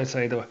world, I'd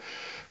say.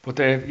 But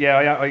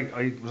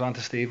I was on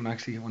to Stephen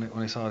actually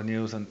when I saw the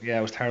news, and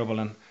it was terrible.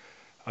 And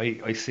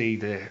I see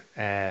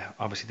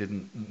obviously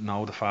didn't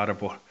know the father,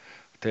 but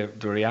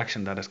the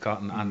reaction that it's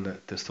gotten and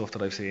the stuff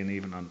that I've seen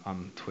even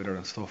on Twitter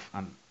and stuff,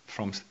 and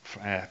from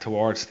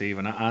towards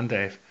Stephen and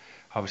Dave,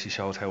 obviously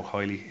shows how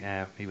highly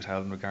he was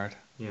held in regard.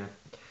 Yeah.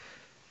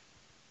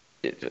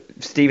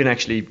 Stephen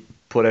actually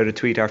put out a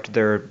tweet after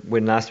their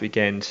win last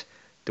weekend.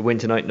 The win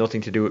tonight,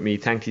 nothing to do with me.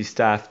 Thank these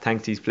staff,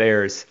 thank these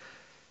players.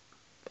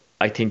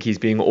 I think he's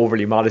being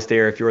overly modest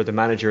there. If you're the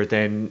manager,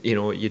 then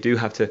you do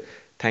have to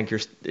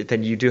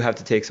you do have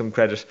to take some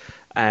credit.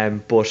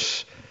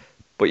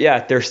 But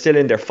yeah, they're still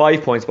in there,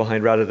 5 points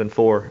behind rather than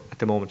 4 at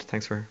the moment.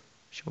 Thanks for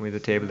showing me the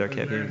table there,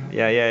 Kevin.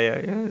 Yeah.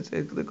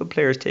 The good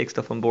players take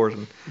stuff on board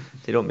and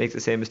they don't make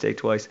the same mistake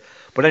twice.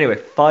 But anyway,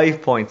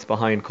 5 points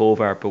behind Cove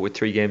are, but with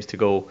 3 games to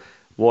go.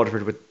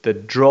 Waterford with the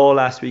draw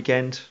last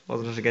weekend,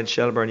 wasn't it, against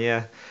Shelbourne?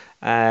 Yeah.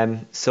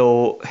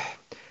 So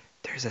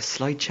there's a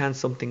slight chance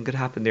something could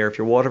happen there. If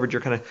you're Waterford,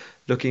 you're kind of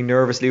looking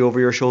nervously over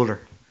your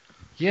shoulder.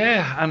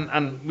 Yeah,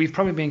 and we've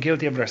probably been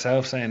guilty of it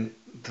ourselves, saying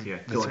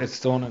it's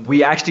done. And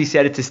we actually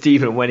said it to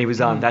Stephen when he was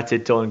on. That's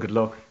it, done. Good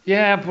luck.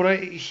 Yeah,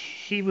 but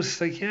he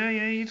was like,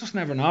 you just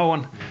never know.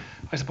 And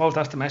I suppose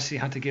that's the message he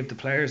had to give the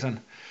players.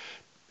 And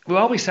we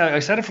always said, I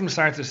said it from the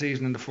start of the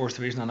season in the First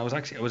Division, and I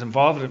was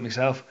involved with it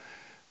myself.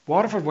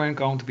 Waterford weren't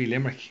going to be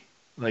Limerick.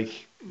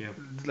 Like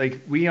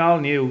we all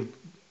knew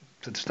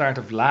at the start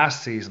of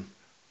last season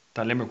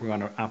that Limerick were going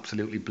to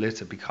absolutely blitz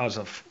it because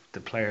of the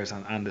players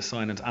and the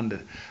signings,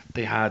 and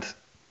they had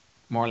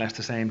more or less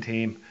the same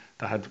team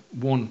that had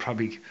won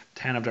probably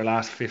 10 of their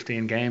last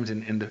 15 games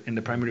in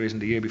the Premier Division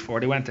the year before.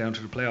 They went down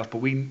to the playoffs, but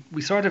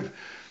we sort of,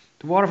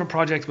 the Waterford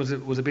project was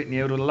a bit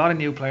new. There were a lot of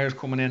new players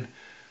coming in.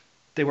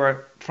 They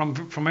were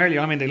from early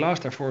on. I mean, they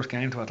lost their first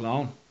game to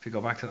Athlone, if you go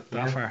back to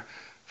that far.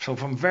 So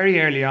from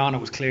very early on, it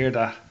was clear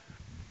that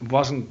it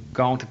wasn't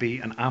going to be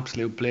an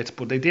absolute blitz,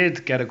 but they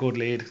did get a good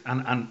lead,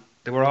 and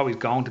they were always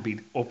going to be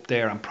up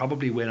there and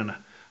probably winning it.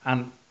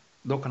 And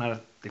looking at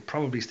it, they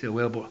probably still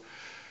will. But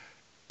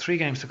 3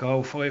 games to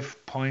go,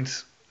 5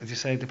 points. As you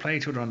say, they play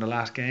each other on the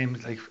last game.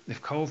 Like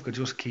if Cove could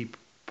just keep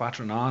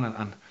battering on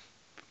and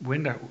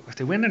win if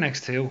they win the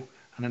next 2,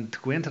 and then to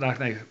go into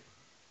that, I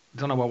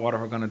don't know what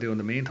Waterford are going to do in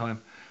the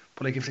meantime.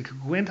 But like if they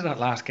could go into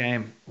that last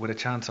game with a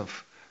chance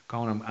of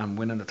going and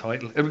winning the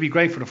title, it would be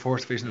great for the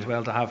First Division as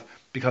well to have,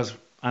 because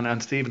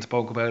and Stephen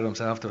spoke about it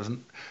himself. There was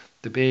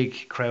the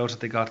big crowds that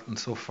they got and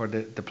stuff for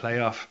the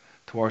playoff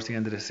towards the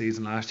end of the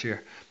season last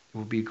year. It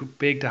would be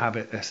big to have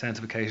a sense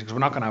of occasion, because we're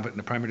not going to have it in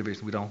the Premier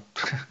Division. We don't.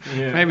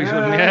 Maybe we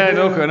shouldn't. Yeah,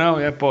 look, I know.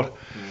 Yeah, but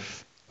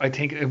I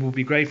think it would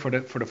be great for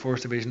the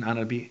First Division, and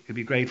it'd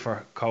be great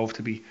for Cove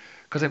to be,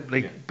 because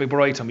Big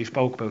Brighton, we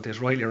spoke about this,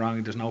 rightly or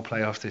wrongly, there's no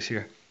playoffs this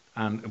year.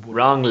 And it's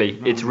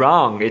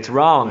wrong. It's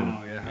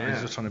wrong. I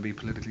was just trying to be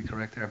politically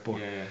correct there, but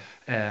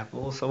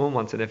well, someone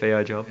wants an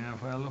FAI job. Yeah,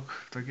 well, look,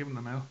 they're giving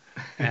them out.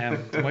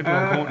 There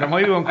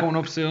might be one coming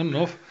up soon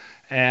enough.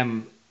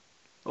 No,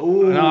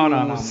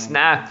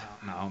 snap!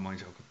 No, I'm only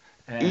joking.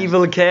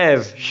 Evil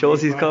Kev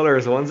shows his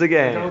colours once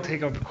again. I don't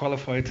think I'm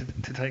qualified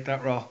to take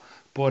that role,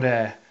 but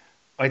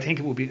I think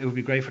it would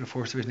be great for the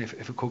First Division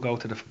if it could go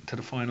to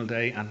the final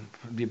day, and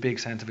it'd be a big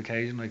sense of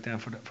occasion like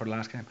that for the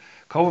last game.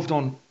 Cove have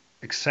done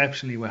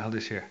exceptionally well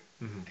this year.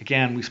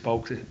 Again, we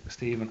spoke to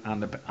Stephen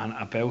and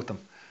about them,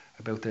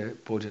 about the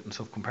budget and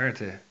stuff compared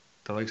to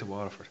the likes of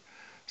Waterford.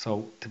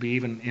 So to be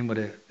even in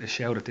with a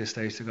shout at this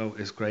stage to go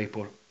is great,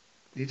 but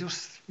you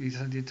just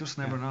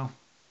never know.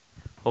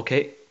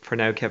 Okay, for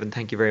now, Kevin,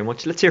 thank you very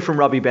much. Let's hear from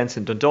Robbie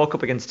Benson. Dundalk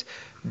up against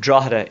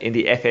Drogheda in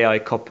the FAI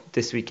Cup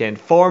this weekend.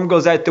 Form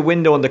goes out the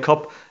window in the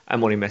Cup.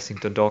 I'm only messing.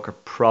 Dundalk are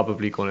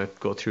probably going to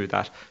go through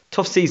that.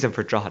 Tough season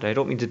for Drogheda. I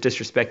don't mean to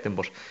disrespect them,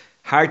 but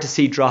hard to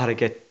see Drogheda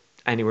get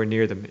anywhere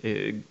near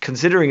them,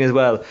 considering as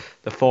well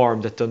the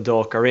form that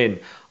Dundalk are in.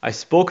 I've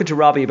spoken to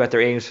Robbie about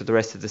their aims for the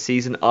rest of the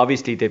season.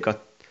 Obviously, they've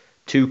got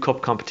 2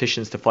 cup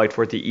competitions to fight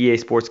for. The EA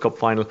Sports Cup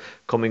final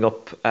coming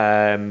up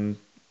in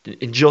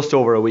just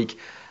over a week,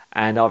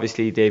 and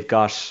obviously they've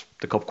got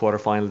the cup quarter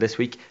final this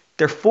week.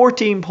 They're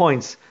 14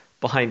 points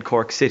behind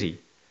Cork City.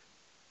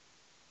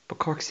 But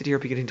Cork City are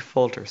beginning to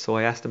falter. So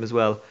I asked him as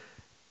well,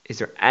 is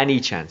there any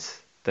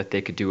chance that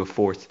they could do a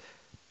fourth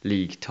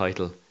league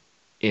title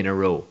in a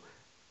row?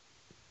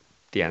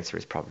 The answer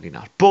is probably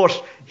not.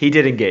 But he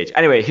did engage.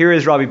 Anyway, here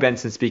is Robbie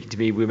Benson speaking to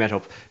me. We met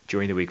up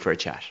during the week for a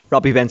chat.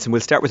 Robbie Benson,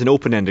 we'll start with an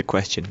open-ended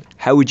question.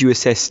 How would you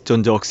assess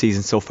Dundalk's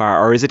season so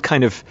far? Or is it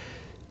kind of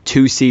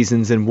 2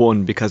 seasons in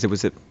one, because it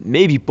was a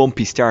maybe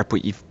bumpy start,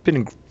 but you've been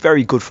in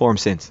very good form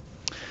since?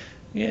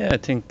 Yeah, I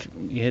think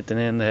you hit the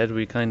nail on the head.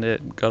 We kind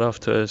of got off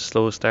to a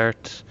slow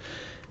start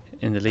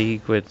in the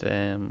league with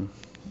the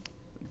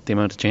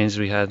amount of changes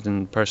we had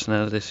in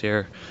personnel this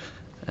year,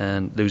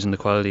 and losing the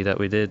quality that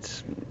we did.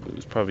 It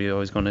was probably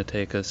always going to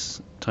take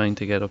us time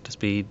to get up to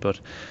speed, but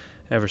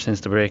ever since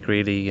the break,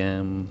 really,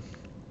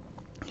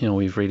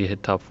 we've really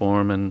hit top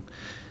form and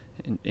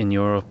in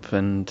Europe,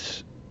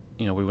 and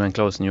we went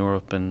close in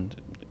Europe, and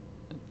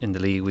in the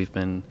league we've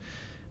been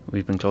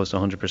close to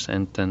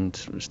 100%,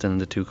 and we're still in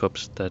the 2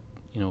 cups that,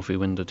 if we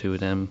win the 2 of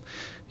them,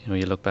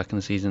 you look back in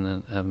the season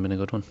and it haven't been a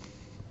good one.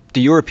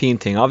 The European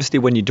thing, obviously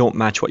when you don't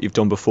match what you've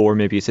done before,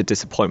 maybe it's a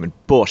disappointment,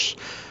 but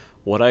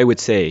what I would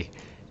say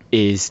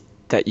is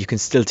that you can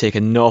still take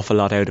an awful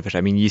lot out of it. I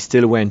mean, you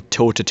still went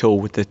toe-to-toe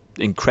with the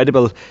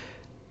incredible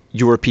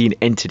European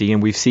entity,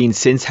 and we've seen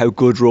since how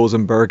good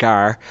Rosenborg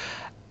are,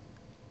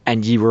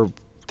 and you were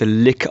the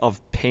lick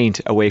of paint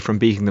away from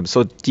beating them.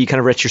 So do you kind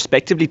of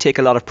retrospectively take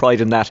a lot of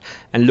pride in that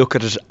and look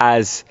at it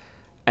as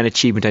an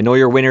achievement? I know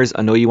you're winners,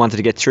 I know you wanted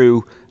to get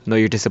through, I know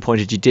you're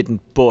disappointed you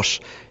didn't, but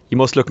you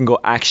must look and go,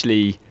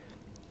 actually,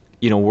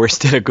 we're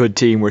still a good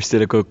team, we're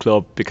still a good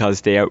club, because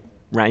they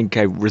outrank,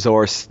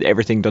 resource,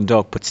 everything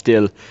Dundalk, but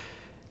still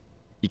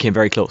you came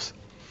very close.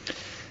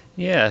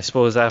 Yeah, I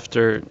suppose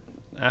after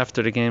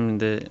the game,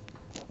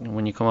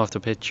 when you come off the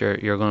pitch, you're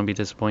going to be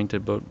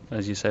disappointed, but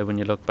as you said, when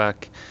you look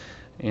back,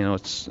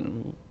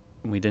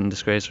 we didn't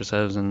disgrace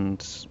ourselves, and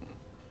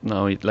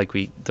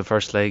the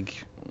first leg,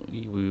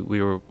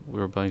 we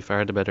were by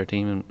far the better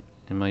team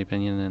in my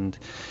opinion, and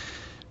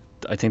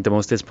I think the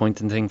most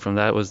disappointing thing from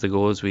that was the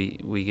goals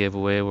we gave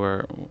away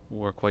were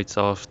quite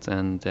soft,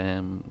 and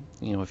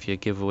if you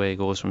give away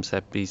goals from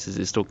set pieces,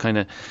 it's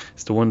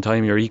the one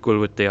time you're equal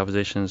with the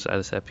oppositions at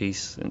a set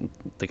piece, and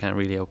they can't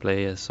really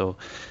outplay you. So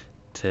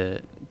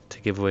to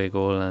give away a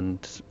goal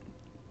and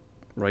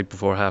right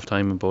before half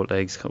time in both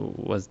legs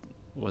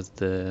was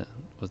the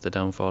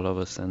downfall of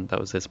us, and that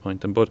was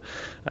disappointing. But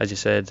as you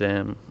said,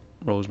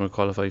 Rosemont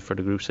qualified for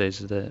the group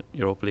stage of the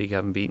Europa League,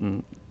 having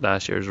beaten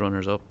last year's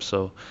runners-up,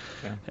 so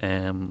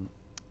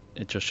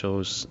it just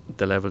shows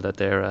the level that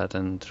they're at,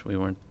 and we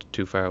weren't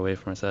too far away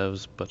from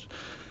ourselves. But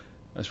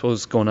I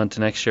suppose going on to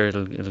next year,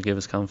 it'll give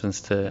us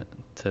confidence to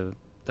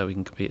that we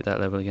can compete at that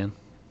level again.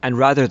 And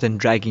rather than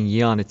dragging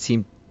you on, it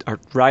seemed, or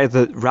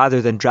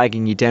rather than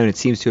dragging you down, it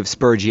seems to have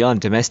spurred you on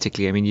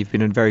domestically. I mean, you've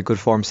been in very good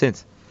form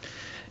since.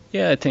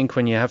 Yeah, I think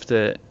when you have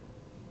to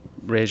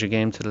raise your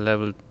game to the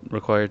level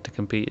required to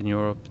compete in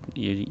Europe,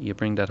 you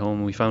bring that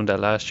home. We found that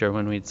last year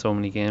when we had so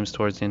many games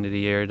towards the end of the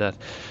year that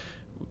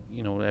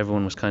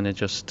everyone was kind of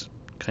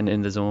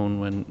in the zone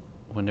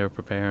when they were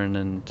preparing,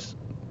 and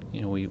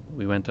we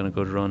went on a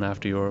good run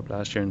after Europe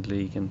last year in the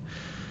league, and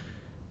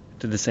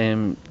did the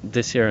same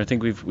this year. I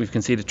think we've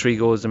conceded 3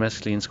 goals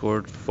domestically and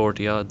scored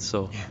 40 odds,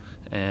 so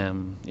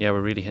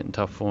we're really hitting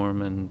top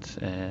form,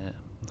 and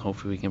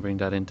hopefully we can bring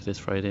that into this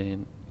Friday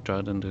and draw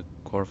it in the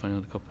quarterfinal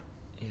of the cup.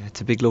 Yeah,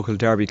 it's a big local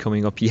derby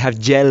coming up. You have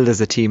gelled as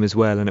a team as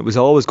well, and it was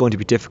always going to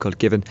be difficult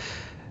given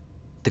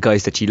the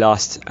guys that you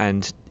lost,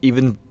 and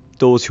even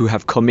those who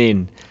have come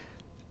in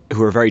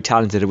who are very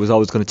talented, it was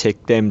always going to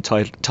take them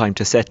time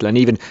to settle, and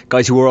even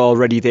guys who were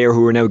already there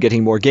who are now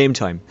getting more game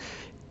time.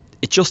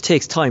 It just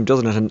takes time,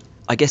 doesn't it? And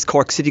I guess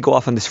Cork City go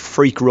off on this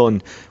freak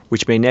run,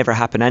 which may never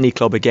happen any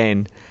club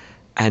again,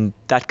 and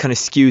that kind of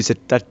skews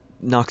it, that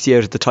knocks you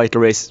out of the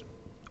title race,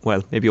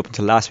 well, maybe up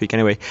until last week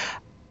anyway,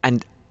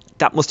 and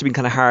that must have been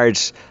kind of hard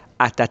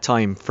at that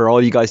time for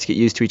all you guys to get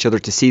used to each other,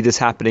 to see this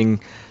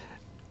happening.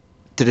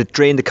 Did it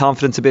drain the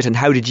confidence a bit, and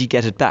how did you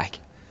get it back?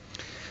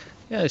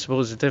 Yeah, I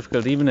suppose it's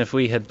difficult. Even if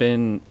we had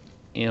been,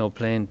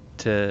 playing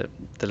to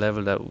the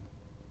level that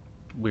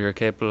we were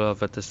capable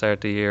of at the start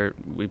of the year,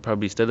 we'd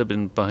probably still have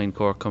been behind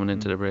Cork coming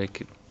into the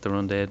break, the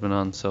run they had been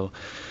on. So,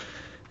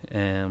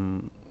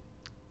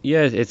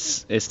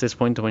 it's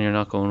disappointing when you're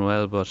not going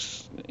well,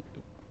 but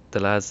the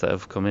lads that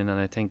have come in, and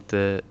I think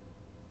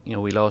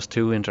we lost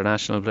 2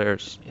 international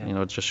players.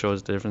 It just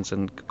shows the difference.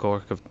 In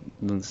Cork have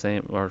done the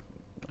same, or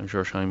I'm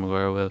sure Shane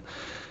Maguire will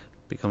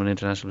become an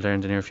international player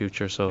in the near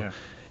future. So,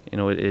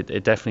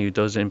 it definitely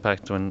does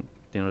impact when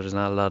there's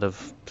not a lot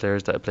of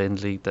players that have played in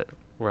the league that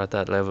were at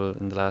that level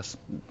in the last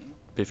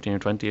 15 or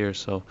 20 years.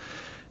 So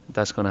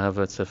that's going to have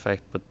its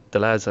effect. But the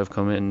lads that have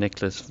come in,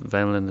 Nicholas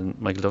Vemelin and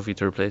Michael Duffy,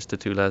 to replace the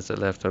 2 lads that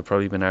left, have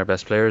probably been our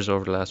best players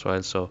over the last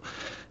while. So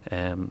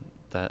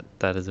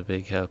that is a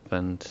big help.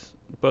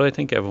 But I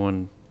think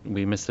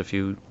we missed a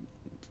few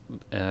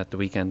at the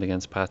weekend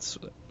against Pats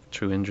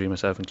through injury,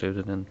 myself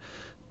included, and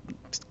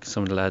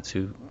some of the lads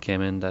who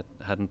came in that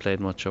hadn't played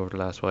much over the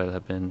last while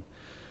have been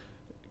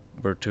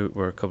we're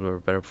a couple of our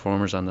better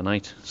performers on the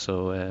night.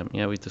 So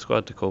we've the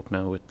squad to cope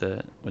now with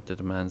the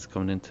demands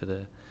coming into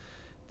the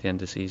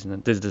end of the season.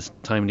 And this is the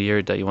time of the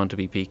year that you want to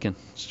be peaking.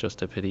 It's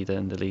just a pity to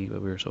end the league where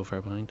we were so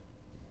far behind.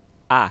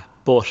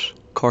 But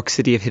Cork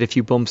City have hit a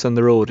few bumps on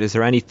the road. Is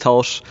there any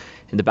thought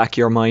in the back of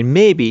your mind,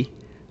 maybe,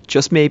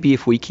 just maybe,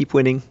 if we keep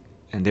winning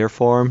and their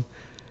form,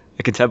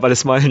 I can tell by the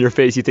smile on your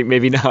face you think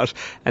maybe not,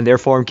 and their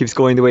form keeps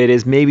going the way it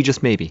is, maybe,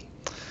 just maybe?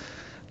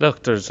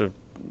 Look, there's a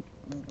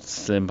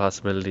slim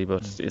possibility,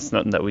 but it's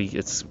nothing that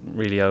it's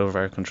really out of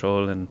our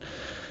control. And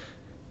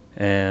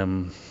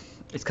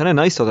it's kind of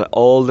nice though that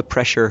all the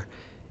pressure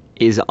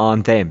is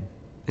on them,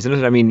 isn't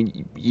it? I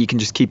mean, you can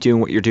just keep doing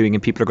what you're doing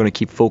and people are going to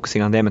keep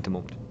focusing on them at the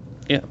moment.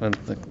 Yeah, well,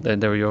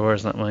 they were your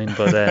words, not mine.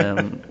 But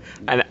and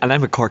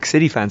I'm a Cork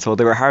City fan, so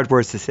they were hard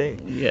words to say.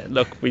 Yeah,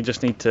 look, we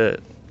just need to,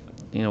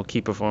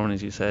 keep performing,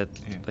 as you said,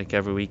 like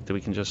every week, that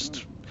we can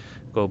just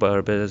go about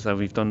our business, and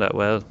we've done that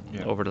well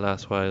over the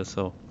last while.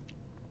 So,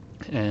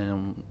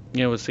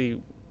 we'll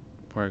see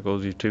where it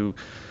goes. We've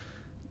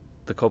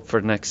the cup for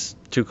the next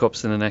 2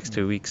 cups in the next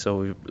 2 weeks, so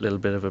we've a little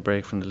bit of a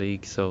break from the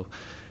league. So,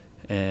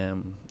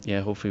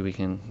 hopefully we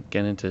can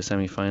get into the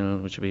semi-final,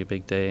 which will be a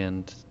big day,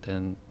 and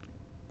then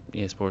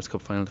EA Sports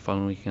Cup final the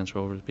following week against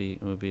Rovers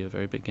will be a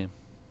very big game.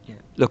 Yeah.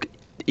 Look,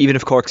 even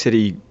if Cork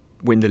City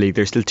win the league,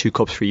 there's still 2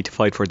 cups for you to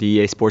fight for. The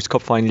EA Sports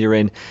Cup final you're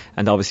in,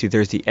 and obviously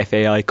there's the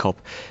FAI Cup.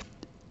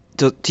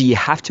 Do you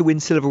have to win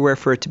silverware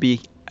for it to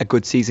be a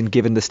good season,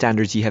 given the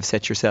standards you have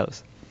set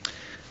yourselves?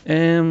 I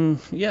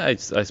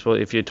suppose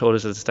if you had told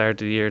us at the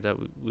start of the year that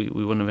we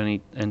wouldn't have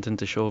anything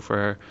to show for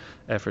our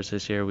efforts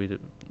this year, we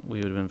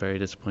would have been very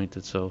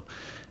disappointed. So,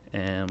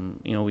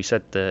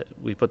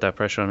 we put that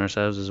pressure on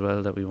ourselves as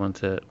well, that we want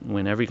to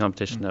win every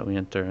competition that we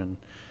enter, and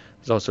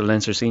there's also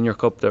Leinster Senior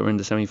Cup that we're in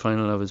the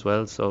semi-final of as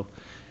well. So,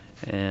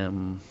 at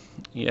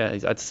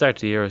the start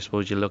of the year, I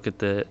suppose you look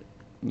at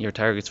your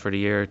targets for the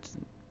year.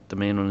 The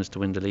main one is to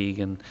win the league,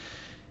 and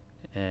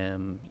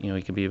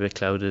you can be a bit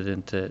clouded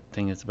into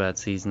thinking it's a bad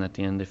season at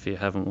the end if you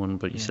haven't won,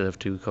 but you still have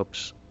 2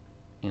 cups.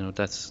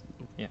 That's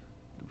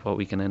what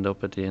we can end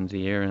up at the end of the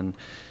year, and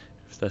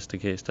if that's the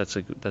case, that's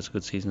a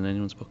good season in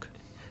anyone's book.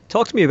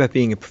 Talk to me about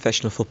being a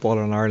professional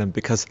footballer in Ireland,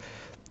 because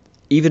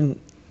even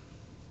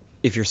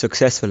if you're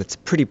successful, it's a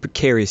pretty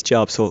precarious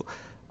job. So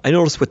I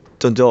noticed with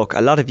Dundalk,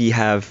 a lot of you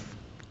have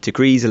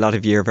degrees, a lot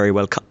of you are very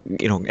well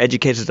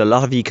educated, a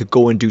lot of you could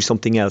go and do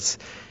something else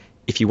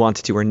if you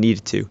wanted to or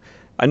needed to.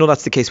 I know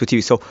that's the case with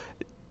you. So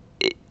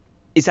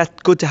is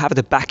that good to have at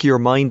the back of your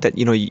mind, that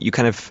you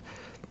kind of,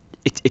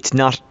 it's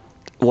not,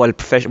 while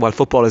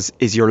football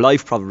is your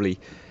life, probably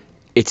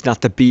it's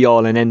not the be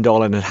all and end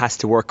all, and it has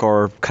to work,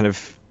 or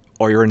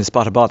you're in a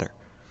spot of bother?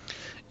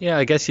 Yeah,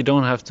 I guess you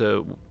don't have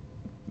to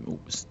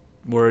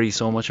worry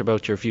so much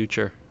about your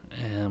future.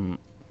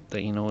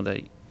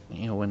 That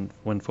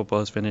when football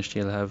is finished,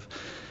 you'll have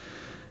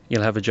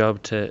a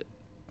job to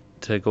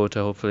go to,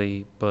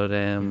 hopefully. But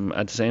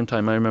at the same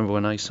time, I remember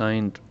when I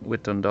signed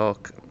with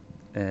Dundalk,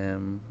 I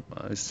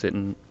was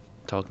sitting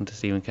talking to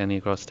Stephen Kenny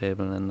across the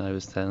table, and I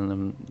was telling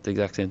him the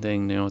exact same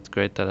thing. It's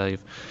great that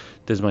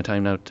this is my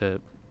time now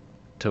to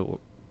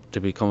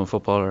become a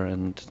footballer,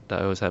 and that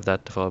I always have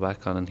that to fall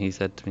back on. And he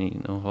said to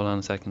me, hold on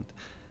a second,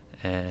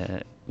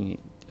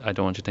 I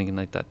don't want you thinking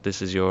like that.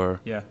 This is your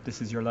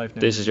life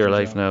now. This is your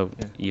life now.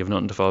 Yeah. You have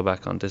nothing to fall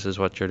back on. This is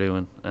what you're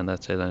doing, and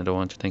that's it. And I don't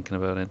want you thinking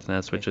about anything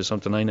else, which is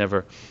something I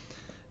never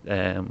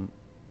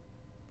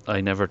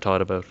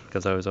thought about,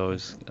 because I was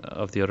always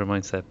of the other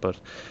mindset. But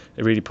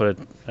it really put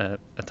a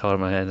thought in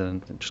my head,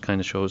 and it just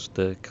kind of shows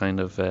the kind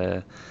of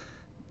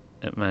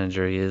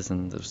manager he is,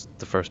 and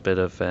the first bit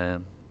of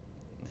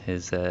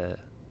his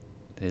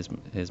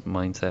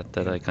mindset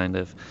that I kind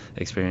of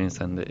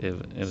experienced, and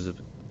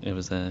it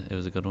was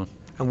a good one.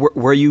 And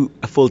were you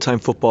a full-time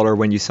footballer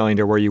when you signed,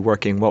 or were you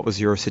working? What was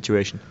your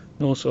situation?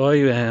 No, so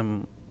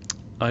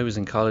I was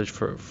in college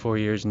for 4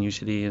 years in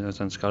UCD, and I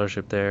was on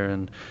scholarship there.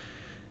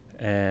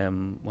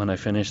 And when I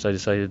finished, I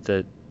decided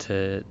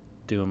to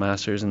do a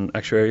master's in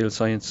actuarial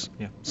science.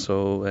 Yeah.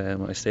 So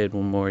I stayed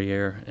 1 more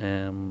year,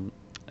 and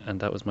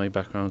that was my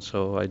background.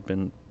 So I'd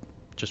been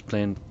just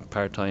playing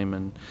part-time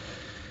and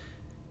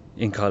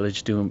in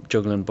college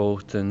juggling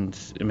both, and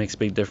it makes a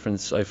big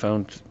difference. I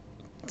found,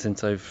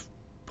 since I've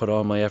put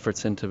all my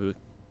efforts into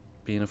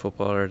being a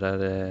footballer,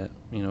 that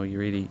you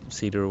really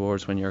see the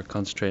rewards when you're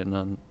concentrating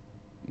on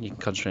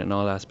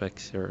all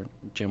aspects: your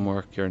gym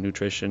work, your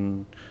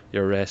nutrition,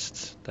 your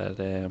rest. That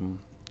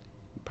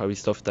probably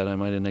stuff that I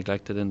might have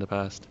neglected in the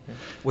past.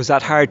 Was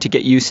that hard to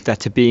get used to,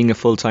 that, to being a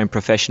full-time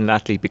professional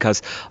athlete?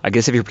 Because I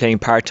guess if you're playing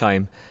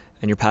part-time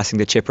and you're passing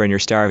the chipper and you're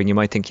starving, you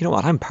might think,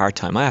 I'm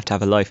part-time, I have to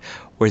have a life.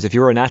 Whereas if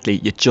you're an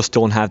athlete, you just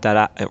don't have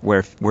that.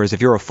 Whereas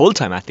if you're a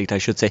full-time athlete, I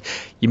should say,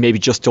 you maybe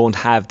just don't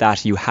have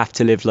that. You have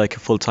to live like a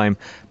full-time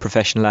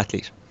professional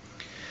athlete.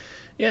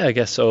 Yeah, I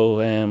guess so.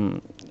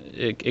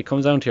 It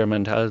comes down to your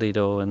mentality,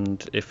 though,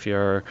 and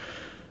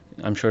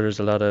I'm sure there's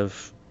a lot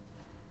of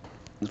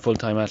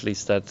full-time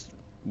athletes that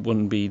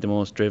wouldn't be the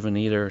most driven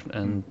either,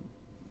 and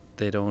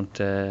they don't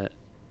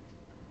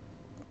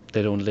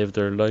live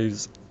their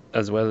lives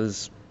as well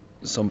as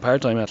some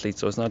part-time athletes.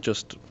 So it's not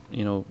just,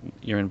 you're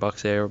in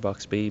box A or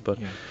box B, but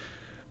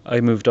I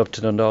moved up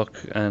to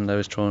Dundalk and I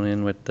was thrown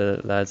in with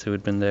the lads who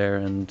had been there,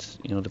 and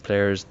the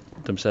players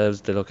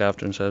themselves, they look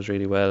after themselves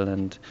really well,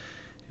 and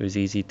it was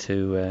easy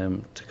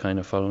to kind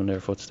of follow in their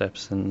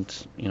footsteps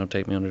and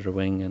take me under their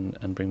wing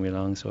and bring me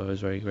along. So I was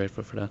very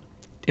grateful for that.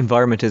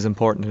 Environment is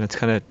important, and it's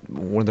kind of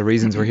one of the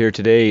reasons we're here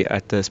today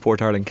at the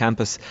Sport Ireland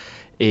campus,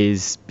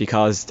 is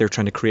because they're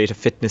trying to create a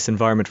fitness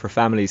environment for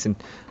families. And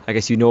I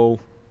guess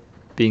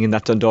being in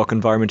that Dundalk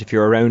environment, if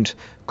you're around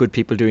good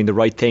people doing the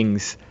right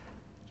things,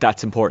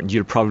 that's important.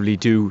 You'll probably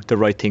do the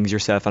right things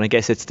yourself, and I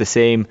guess it's the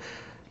same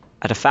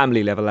at a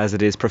family level as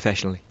it is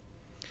professionally.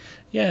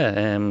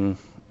 Yeah,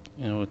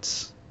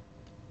 it's,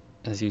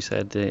 as you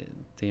said, the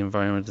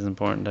environment is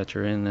important that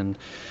you're in, and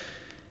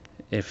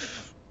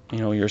if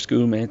your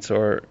schoolmates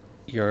or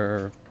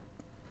your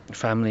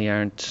family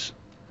aren't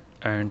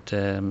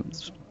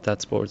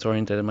that sports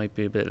oriented, it might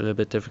be a little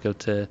bit difficult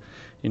to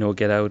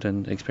get out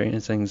and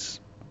experience things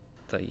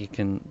that you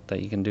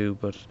can do.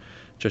 But it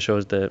just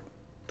shows the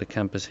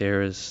campus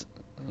here is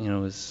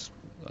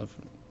of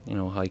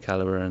high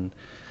caliber, and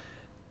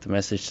the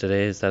message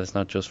today is that it's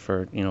not just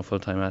for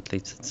full-time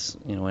athletes. It's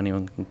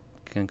anyone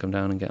can come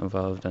down and get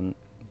involved, and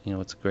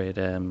it's a great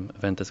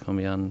event that's going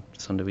to be on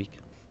Sunday week.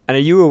 And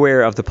are you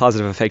aware of the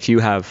positive effect you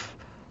have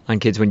on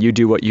kids when you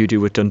do what you do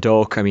with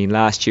Dundalk? I mean,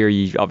 last year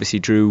you obviously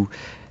drew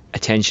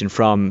attention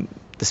from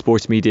the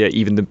sports media,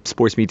 even the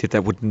sports media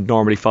that wouldn't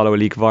normally follow a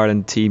League of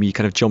Ireland team. You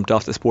kind of jumped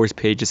off the sports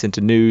pages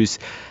into news,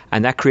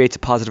 and that creates a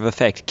positive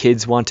effect.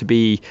 Kids want to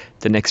be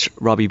the next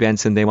Robbie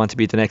Benson, they want to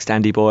be the next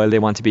Andy Boyle, they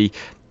want to be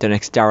the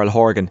next Daryl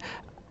Horgan,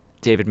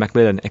 David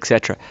McMillan,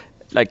 etc.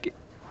 Like,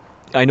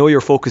 I know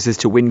your focus is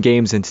to win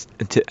games and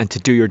to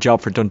do your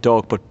job for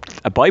Dundalk, but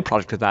a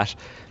byproduct of that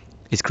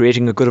is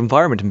creating a good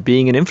environment and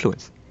being an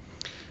influence.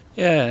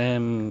 Yeah,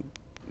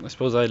 I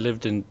suppose I've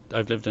lived in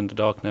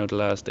Dundalk now the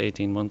last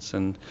 18 months,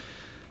 and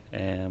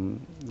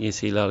you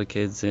see a lot of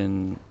kids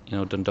in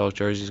Dundalk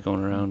jerseys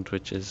going around,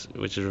 which is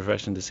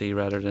refreshing to see,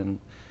 rather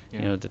than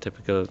the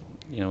typical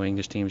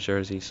English team's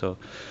jersey. So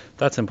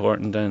that's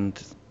important,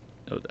 and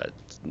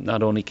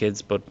not only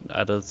kids but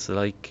adults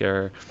alike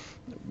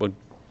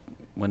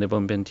when they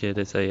bump into you,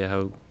 they say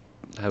how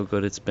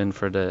good it's been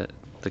for the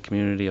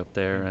community up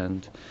there,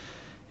 and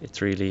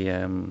it's really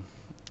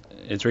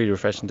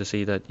refreshing to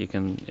see that you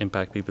can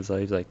impact people's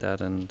lives like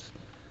that. And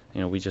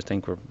we just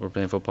think we're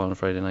playing football on a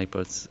Friday night,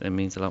 but it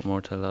means a lot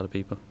more to a lot of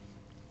people.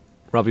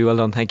 Robbie, well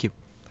done. Thank you.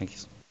 Thank you.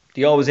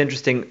 The always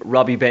interesting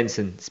Robbie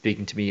Benson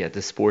speaking to me at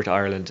the Sport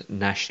Ireland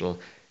National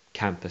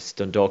Campus.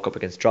 Dundalk up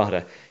against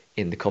Drogheda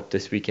in the Cup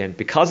this weekend.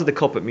 Because of the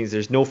Cup, it means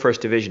there's no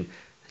First Division.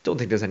 I don't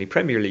think there's any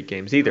Premier League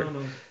games either.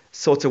 No.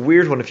 So it's a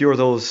weird one if you're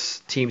those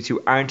teams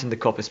who aren't in the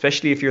Cup,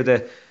 especially if you're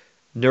the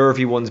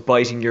nervy ones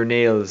biting your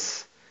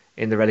nails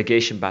in the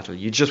relegation battle.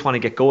 You just want to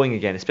get going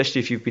again, especially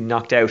if you've been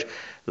knocked out.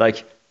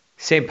 Like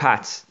St.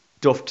 Pat's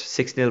duffed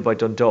 6-0 by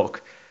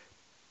Dundalk.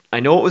 I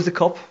know it was the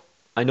Cup.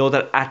 I know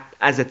that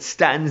as it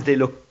stands, they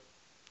look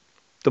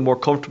the more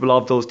comfortable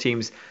of those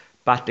teams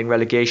battling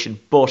relegation.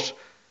 But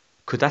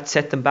could that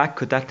set them back?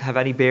 Could that have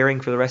any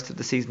bearing for the rest of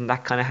the season,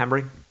 that kind of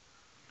hammering?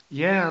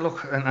 Yeah,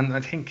 look, and I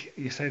think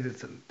you said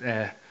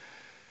that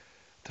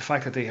the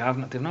fact that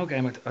they've no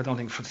game, I don't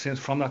think,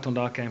 from that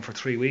Dundalk game for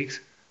 3 weeks,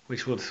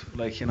 which would,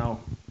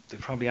 they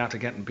probably after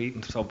getting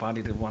beaten so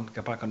badly, they want to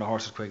get back on the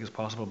horse as quick as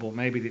possible. But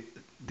maybe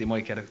they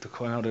might get a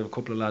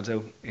couple of lads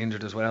out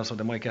injured as well, so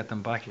they might get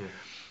them back. Yeah.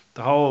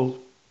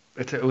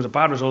 It was a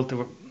bad result. They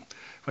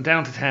went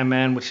down to 10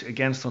 men, which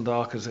against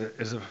Dundalk is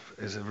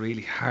a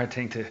really hard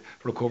thing to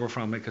recover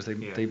from, because they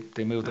moved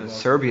the ball.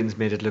 Serbians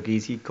made it look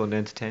easy going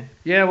down to 10.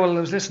 Yeah, well, I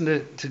was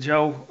listening to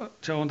Joe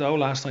and Doe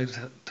last night.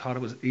 Thought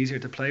it was easier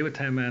to play with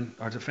 10 men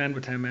or defend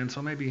with 10 men.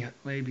 So maybe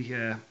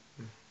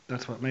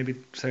that's what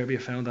Serbia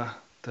found that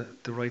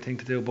the right thing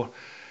to do. But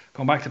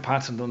going back to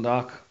Pats and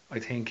Dundalk, I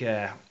think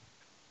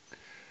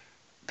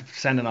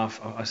sending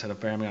off, I said, of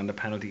Birmingham, the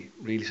penalty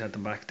really set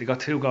them back. They got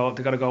 2 goals.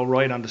 They got a goal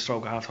right on the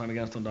stroke of half time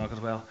against Dundalk as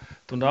well.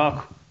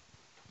 Dundalk,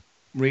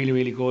 really,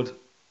 really good.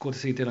 Good to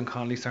see Dylan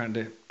Connolly starting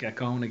to get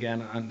going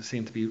again, and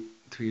seemed to be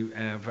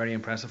very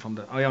impressive from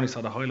I only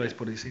saw the highlights,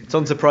 but it's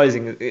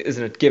unsurprising,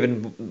 isn't it,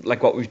 given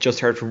like what we've just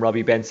heard from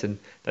Robbie Benson,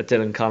 that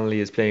Dylan Connolly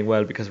is playing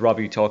well, because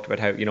Robbie talked about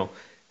how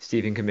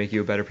Stephen can make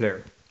you a better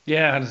player.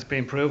 Yeah, and it's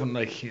been proven.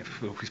 Like,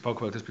 we spoke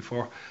about this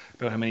before,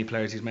 about how many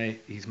players he's made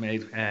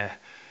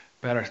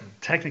better,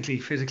 technically,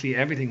 physically,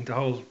 everything,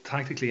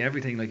 tactically,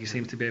 everything. Like, he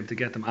seems to be able to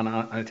get them, and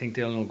I think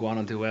Dylan will go on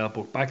and do well.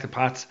 But back to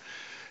Pats,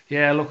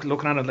 yeah,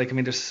 looking at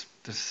it,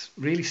 there's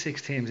really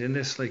 6 teams in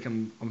this. Like,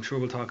 I'm sure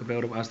we'll talk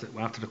about it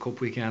after the Cup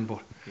weekend, but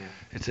yeah,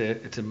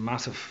 it's a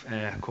massive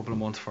couple of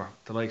months for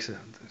the likes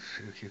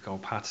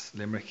of Pats,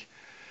 Limerick,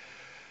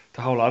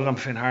 the whole lot of them,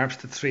 Finn Harps,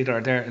 the 3 that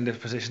are there in the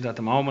positions at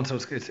the moment. So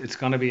it's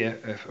going to be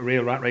a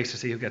real rat race to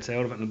see who gets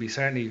out of it, and it'll be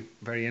certainly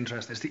very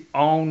interesting. It's the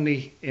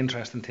only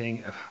interesting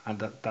thing, and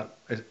that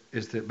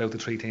is about the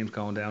 3 teams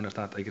going down, is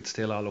that it's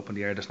still all up in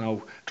the air. There's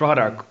no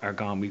Drogheda are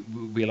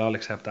gone. We'll all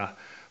accept that,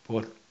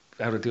 but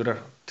out of the other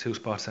 2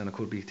 spots, then it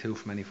could be 2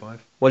 from any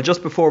 5. Well,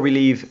 just before we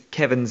leave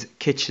Kevin's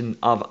Kitchen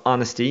of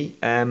Honesty,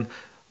 I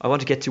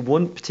want to get to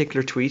one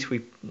particular tweet.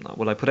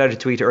 I put out a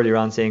tweet earlier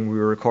on saying we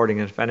were recording,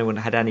 and if anyone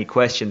had any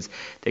questions,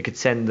 they could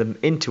send them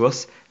in to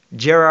us.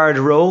 Gerard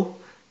Rowe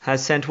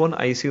has sent one.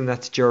 I assume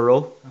that's Ger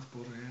Rowe. That's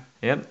butter,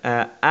 yeah.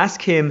 Yeah.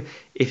 Ask him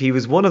if he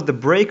was one of the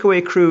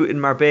breakaway crew in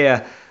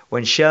Marbella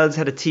when Shells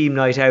had a team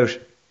night out.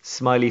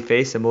 Smiley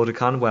face,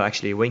 emoticon. Well,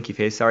 actually a winky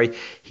face, sorry.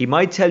 He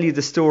might tell you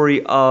the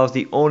story of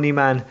the only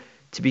man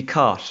to be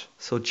caught.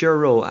 So Ger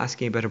Rowe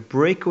asking about a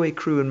breakaway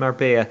crew in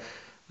Marbella.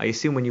 I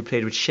assume when you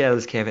played with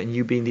Shells, Kev, and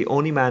you being the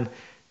only man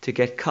to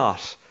get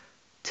caught.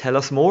 Tell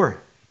us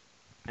more.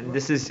 And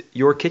this is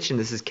your kitchen.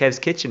 This is Kev's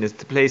kitchen. It's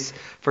the place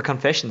for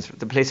confessions,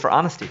 the place for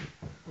honesty.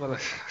 Well,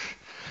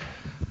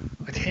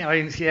 I think,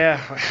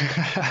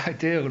 I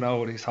do know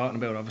what he's talking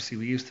about. Obviously,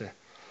 we used to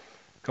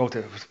go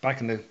to,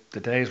 back in the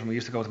days when we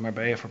used to go to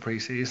Marbella for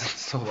pre-season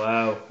stuff.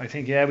 Wow. I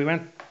think, we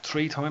went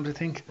 3 times, I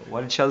think.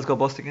 Why did Shells go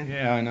bust again?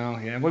 Yeah, I know,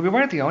 yeah. Well, we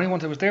weren't the only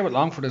ones. I was there with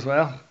Longford as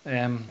well.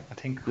 I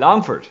think.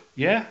 Longford?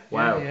 Yeah.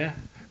 Wow. Yeah.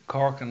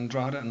 Cork and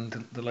Drogheda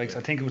and the likes.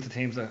 I think it was the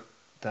teams that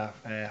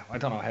I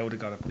don't know how they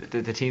got it.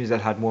 The teams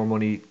that had more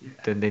money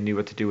than they knew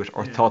what to do with,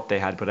 or thought they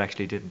had, but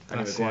actually didn't.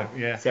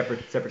 Anyway,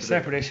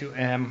 Separate issue.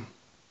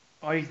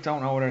 I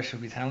don't know whether I should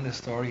be telling this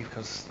story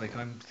because, like,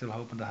 I'm still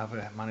hoping to have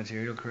a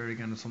managerial career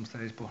again at some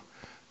stage, but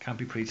can't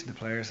be preaching to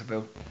players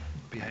about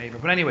behaviour.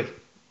 But anyway,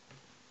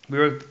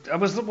 I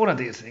was one of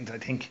these things. I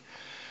think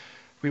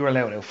we were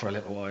allowed out for a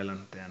little while,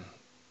 and then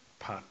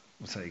Pat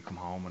would say, "Come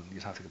home," and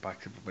you'd have to get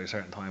back by a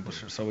certain time. But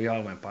so we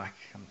all went back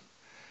and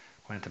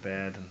went to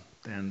bed, and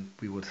then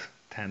we would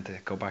tend to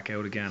go back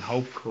out again.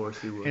 Hope, of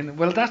course, we would.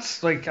 Well,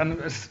 that's like, and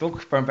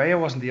look, Marbella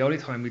wasn't the only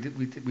time. We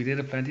did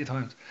it plenty of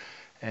times.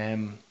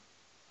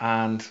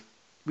 And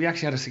we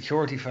actually had a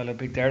security fella,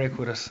 Big Derek,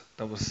 with us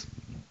that was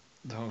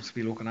supposed to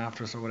be looking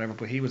after us or whatever,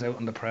 but he was out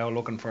on the prowl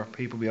looking for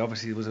people. There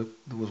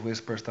was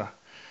whispers that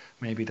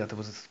maybe that there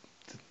was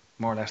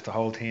more or less the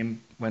whole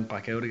team went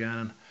back out again.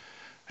 And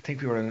I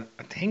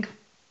think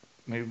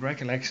my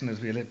recollection is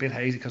a little bit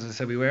hazy because I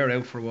said we were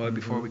out for a while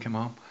before we came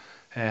home.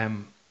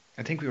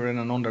 I think we were in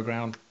an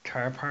underground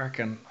car park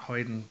and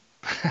hiding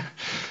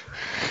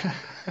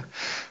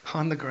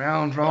on the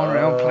ground, rolling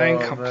around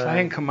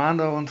playing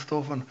commando and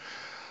stuff, and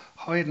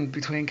hiding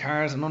between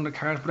cars and under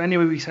cars. But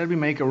anyway, we said we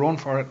make a run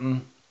for it,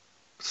 and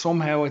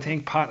somehow I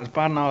think Pat, as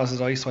bad now as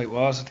his eyesight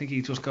was, I think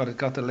he just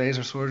got the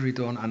laser surgery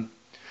done, and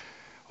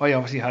I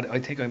obviously I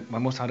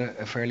must have had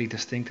a fairly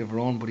distinctive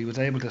run, but he was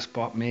able to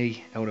spot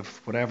me out of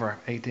whatever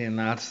 18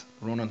 lads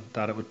running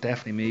that it was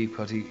definitely me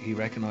because he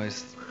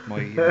recognised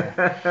my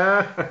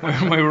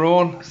my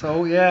run.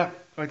 So yeah,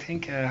 I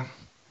think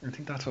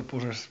that's what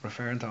Butter's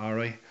referring to,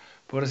 alright.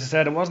 But as I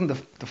said, it wasn't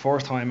the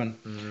first time,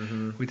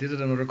 and we did it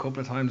another couple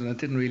of times, and it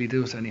didn't really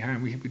do us any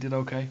harm. We did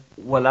okay.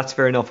 Well, that's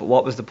fair enough.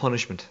 What was the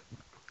punishment?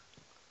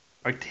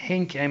 I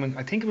think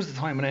it was the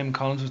time when Eamon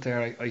Collins was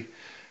there.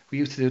 We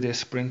used to do this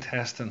sprint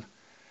test, and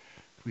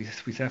we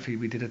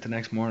did it the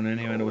next morning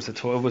anyway. And it was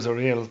a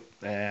real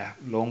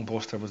lung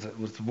buster. It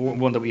was the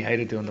one that we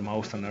hated doing the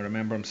most. And I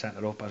remember him setting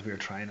it up as we were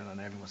training, and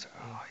everyone said,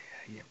 "Oh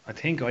yeah." I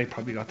think I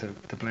probably got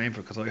the blame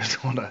for it because I was the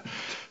one that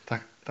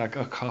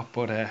got caught.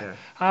 But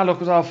look, it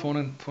was all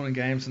fun and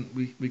games,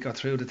 and we got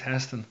through the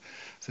test. And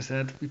as I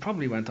said, we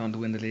probably went on to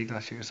win the league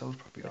last year, so it was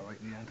probably all right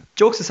in the end.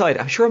 Jokes aside,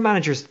 I'm sure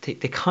managers they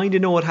kind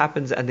of know what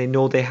happens and they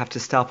know they have to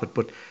stop it,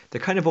 but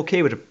they're kind of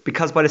okay with it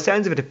because by the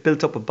sounds of it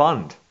built up a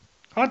bond.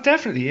 Oh,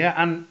 definitely, yeah.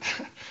 And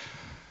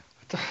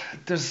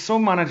there's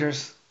some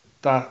managers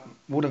that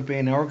would have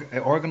been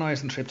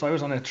organising trips. I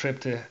was on a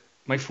trip to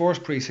my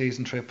first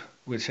pre-season trip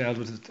with Shells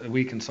was a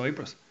week in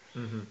Cyprus,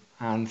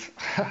 and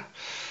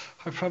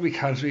I probably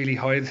can't really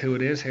hide who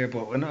it is here,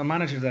 but when a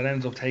manager that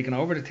ends up taking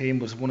over the team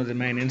was one of the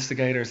main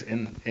instigators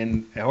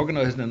in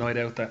organising a night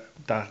out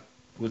that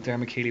was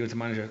Dermot Keeley was the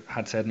manager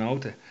had said no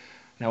to.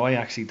 Now I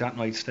actually that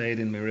night stayed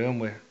in my room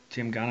with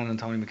Jim Gannon and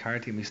Tony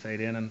McCarthy, and we stayed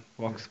in and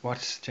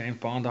watched James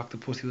Bond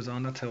Octopus. He was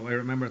on that, so I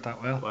remember it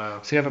that well.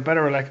 Wow. So you have a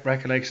better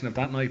recollection of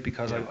that night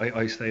because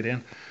I stayed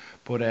in.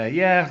 But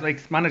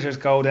like managers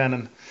go then,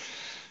 and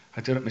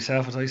I did it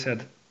myself, as I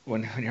said.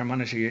 When you're a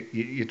manager,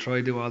 you try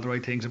to do all the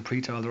right things and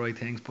preach all the right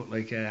things, but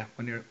like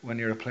when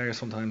you're a player,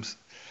 sometimes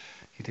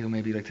you do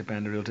maybe like to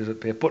bend the rules a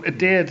bit. But it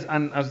did,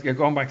 and as you're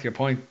going back to your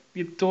point,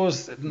 it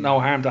does no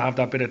harm to have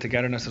that bit of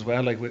togetherness as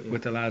well, like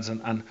with the lads,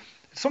 and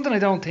it's something I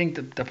don't think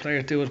that the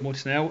players do as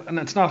much now. And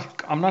it's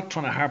not. I'm not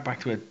trying to harp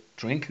back to a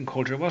drinking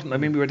culture. It wasn't. I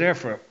mean, we were there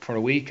for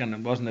a week, and it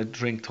wasn't a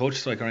drink touch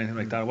strike or anything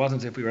like that. It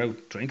wasn't as if we were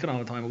out drinking all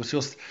the time. It was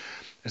just,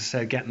 as I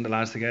said, getting the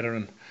lads together,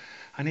 and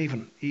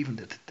even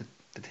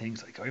the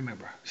things like I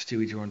remember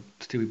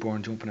Stewie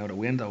Bourne jumping out a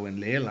window in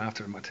Lille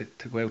after him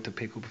to go out to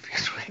pick up a few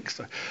drinks.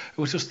 So it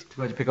was just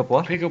to pick up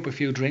what? Pick up a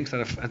few drinks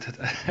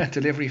that a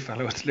delivery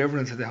fellow was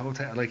delivering to the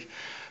hotel, like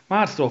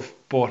mad stuff.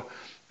 But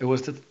it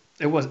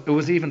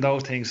was even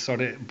those things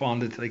sort of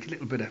bonded like a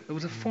little bit of it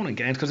was a fun and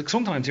games because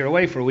sometimes you're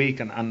away for a week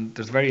and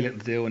there's very little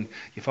to do and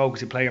you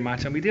focus, you play your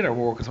match, and we did our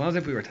work as well as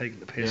if we were taking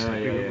the piss.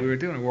 We were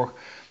doing our work.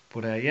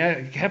 But yeah,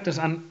 it kept us.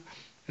 And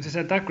as I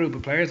said, that group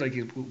of players like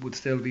would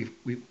still be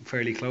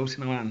fairly close,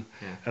 you know, and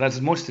it has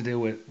as much to do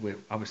with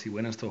obviously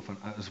winning stuff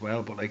as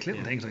well. But like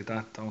little things like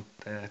that don't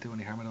do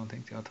any harm, I don't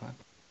think, the odd time.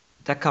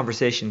 That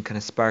conversation kind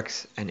of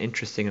sparks an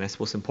interesting and I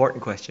suppose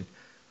important question.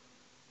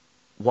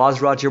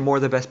 Was Roger Moore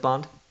the best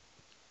Bond?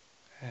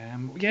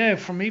 Yeah,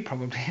 for me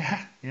probably.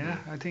 Yeah.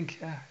 I think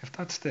if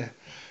that's the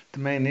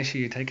main issue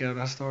you take out of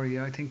that story,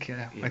 I think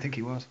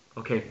he was.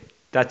 Okay,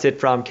 that's it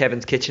from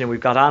Kevin's Kitchen, and we've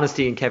got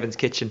honesty in Kevin's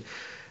Kitchen.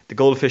 The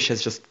goldfish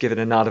has just given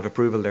a nod of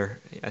approval there.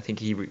 I think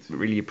he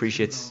really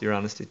appreciates your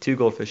honesty. 2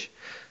 goldfish,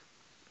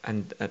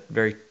 and a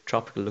very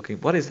tropical looking.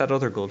 What is that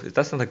other goldfish?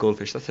 That's not a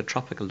goldfish. That's a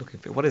tropical looking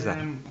fish. What is that?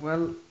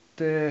 Well,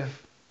 the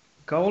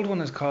gold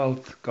one is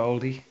called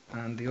Goldie,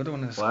 and the other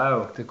one is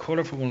the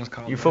colourful one is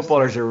called. You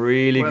footballers are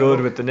really good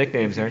with the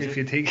nicknames, aren't you? If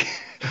you think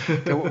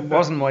it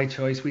wasn't my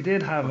choice, we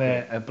did have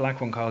a black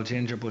one called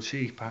Ginger, but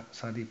she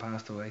sadly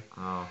passed away.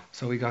 Oh.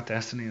 So we got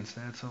Destiny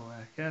instead. So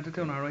they're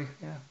doing all right.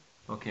 Yeah.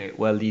 Okay,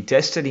 well, the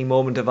Destiny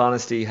moment of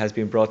honesty has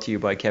been brought to you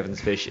by Kevin's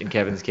Fish in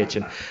Kevin's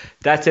Kitchen.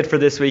 That's it for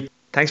this week.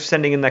 Thanks for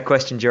sending in that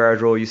question,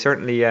 Gerard Rowe. You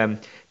certainly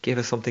gave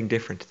us something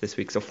different this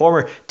week. So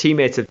former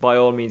teammates, by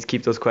all means,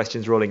 keep those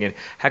questions rolling in.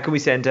 How can we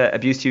send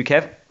abuse to you,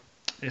 Kev?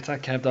 It's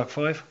at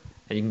KevDoc5.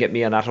 And you can get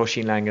me on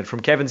 @Oisin Langan.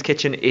 From Kevin's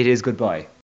Kitchen, it is goodbye.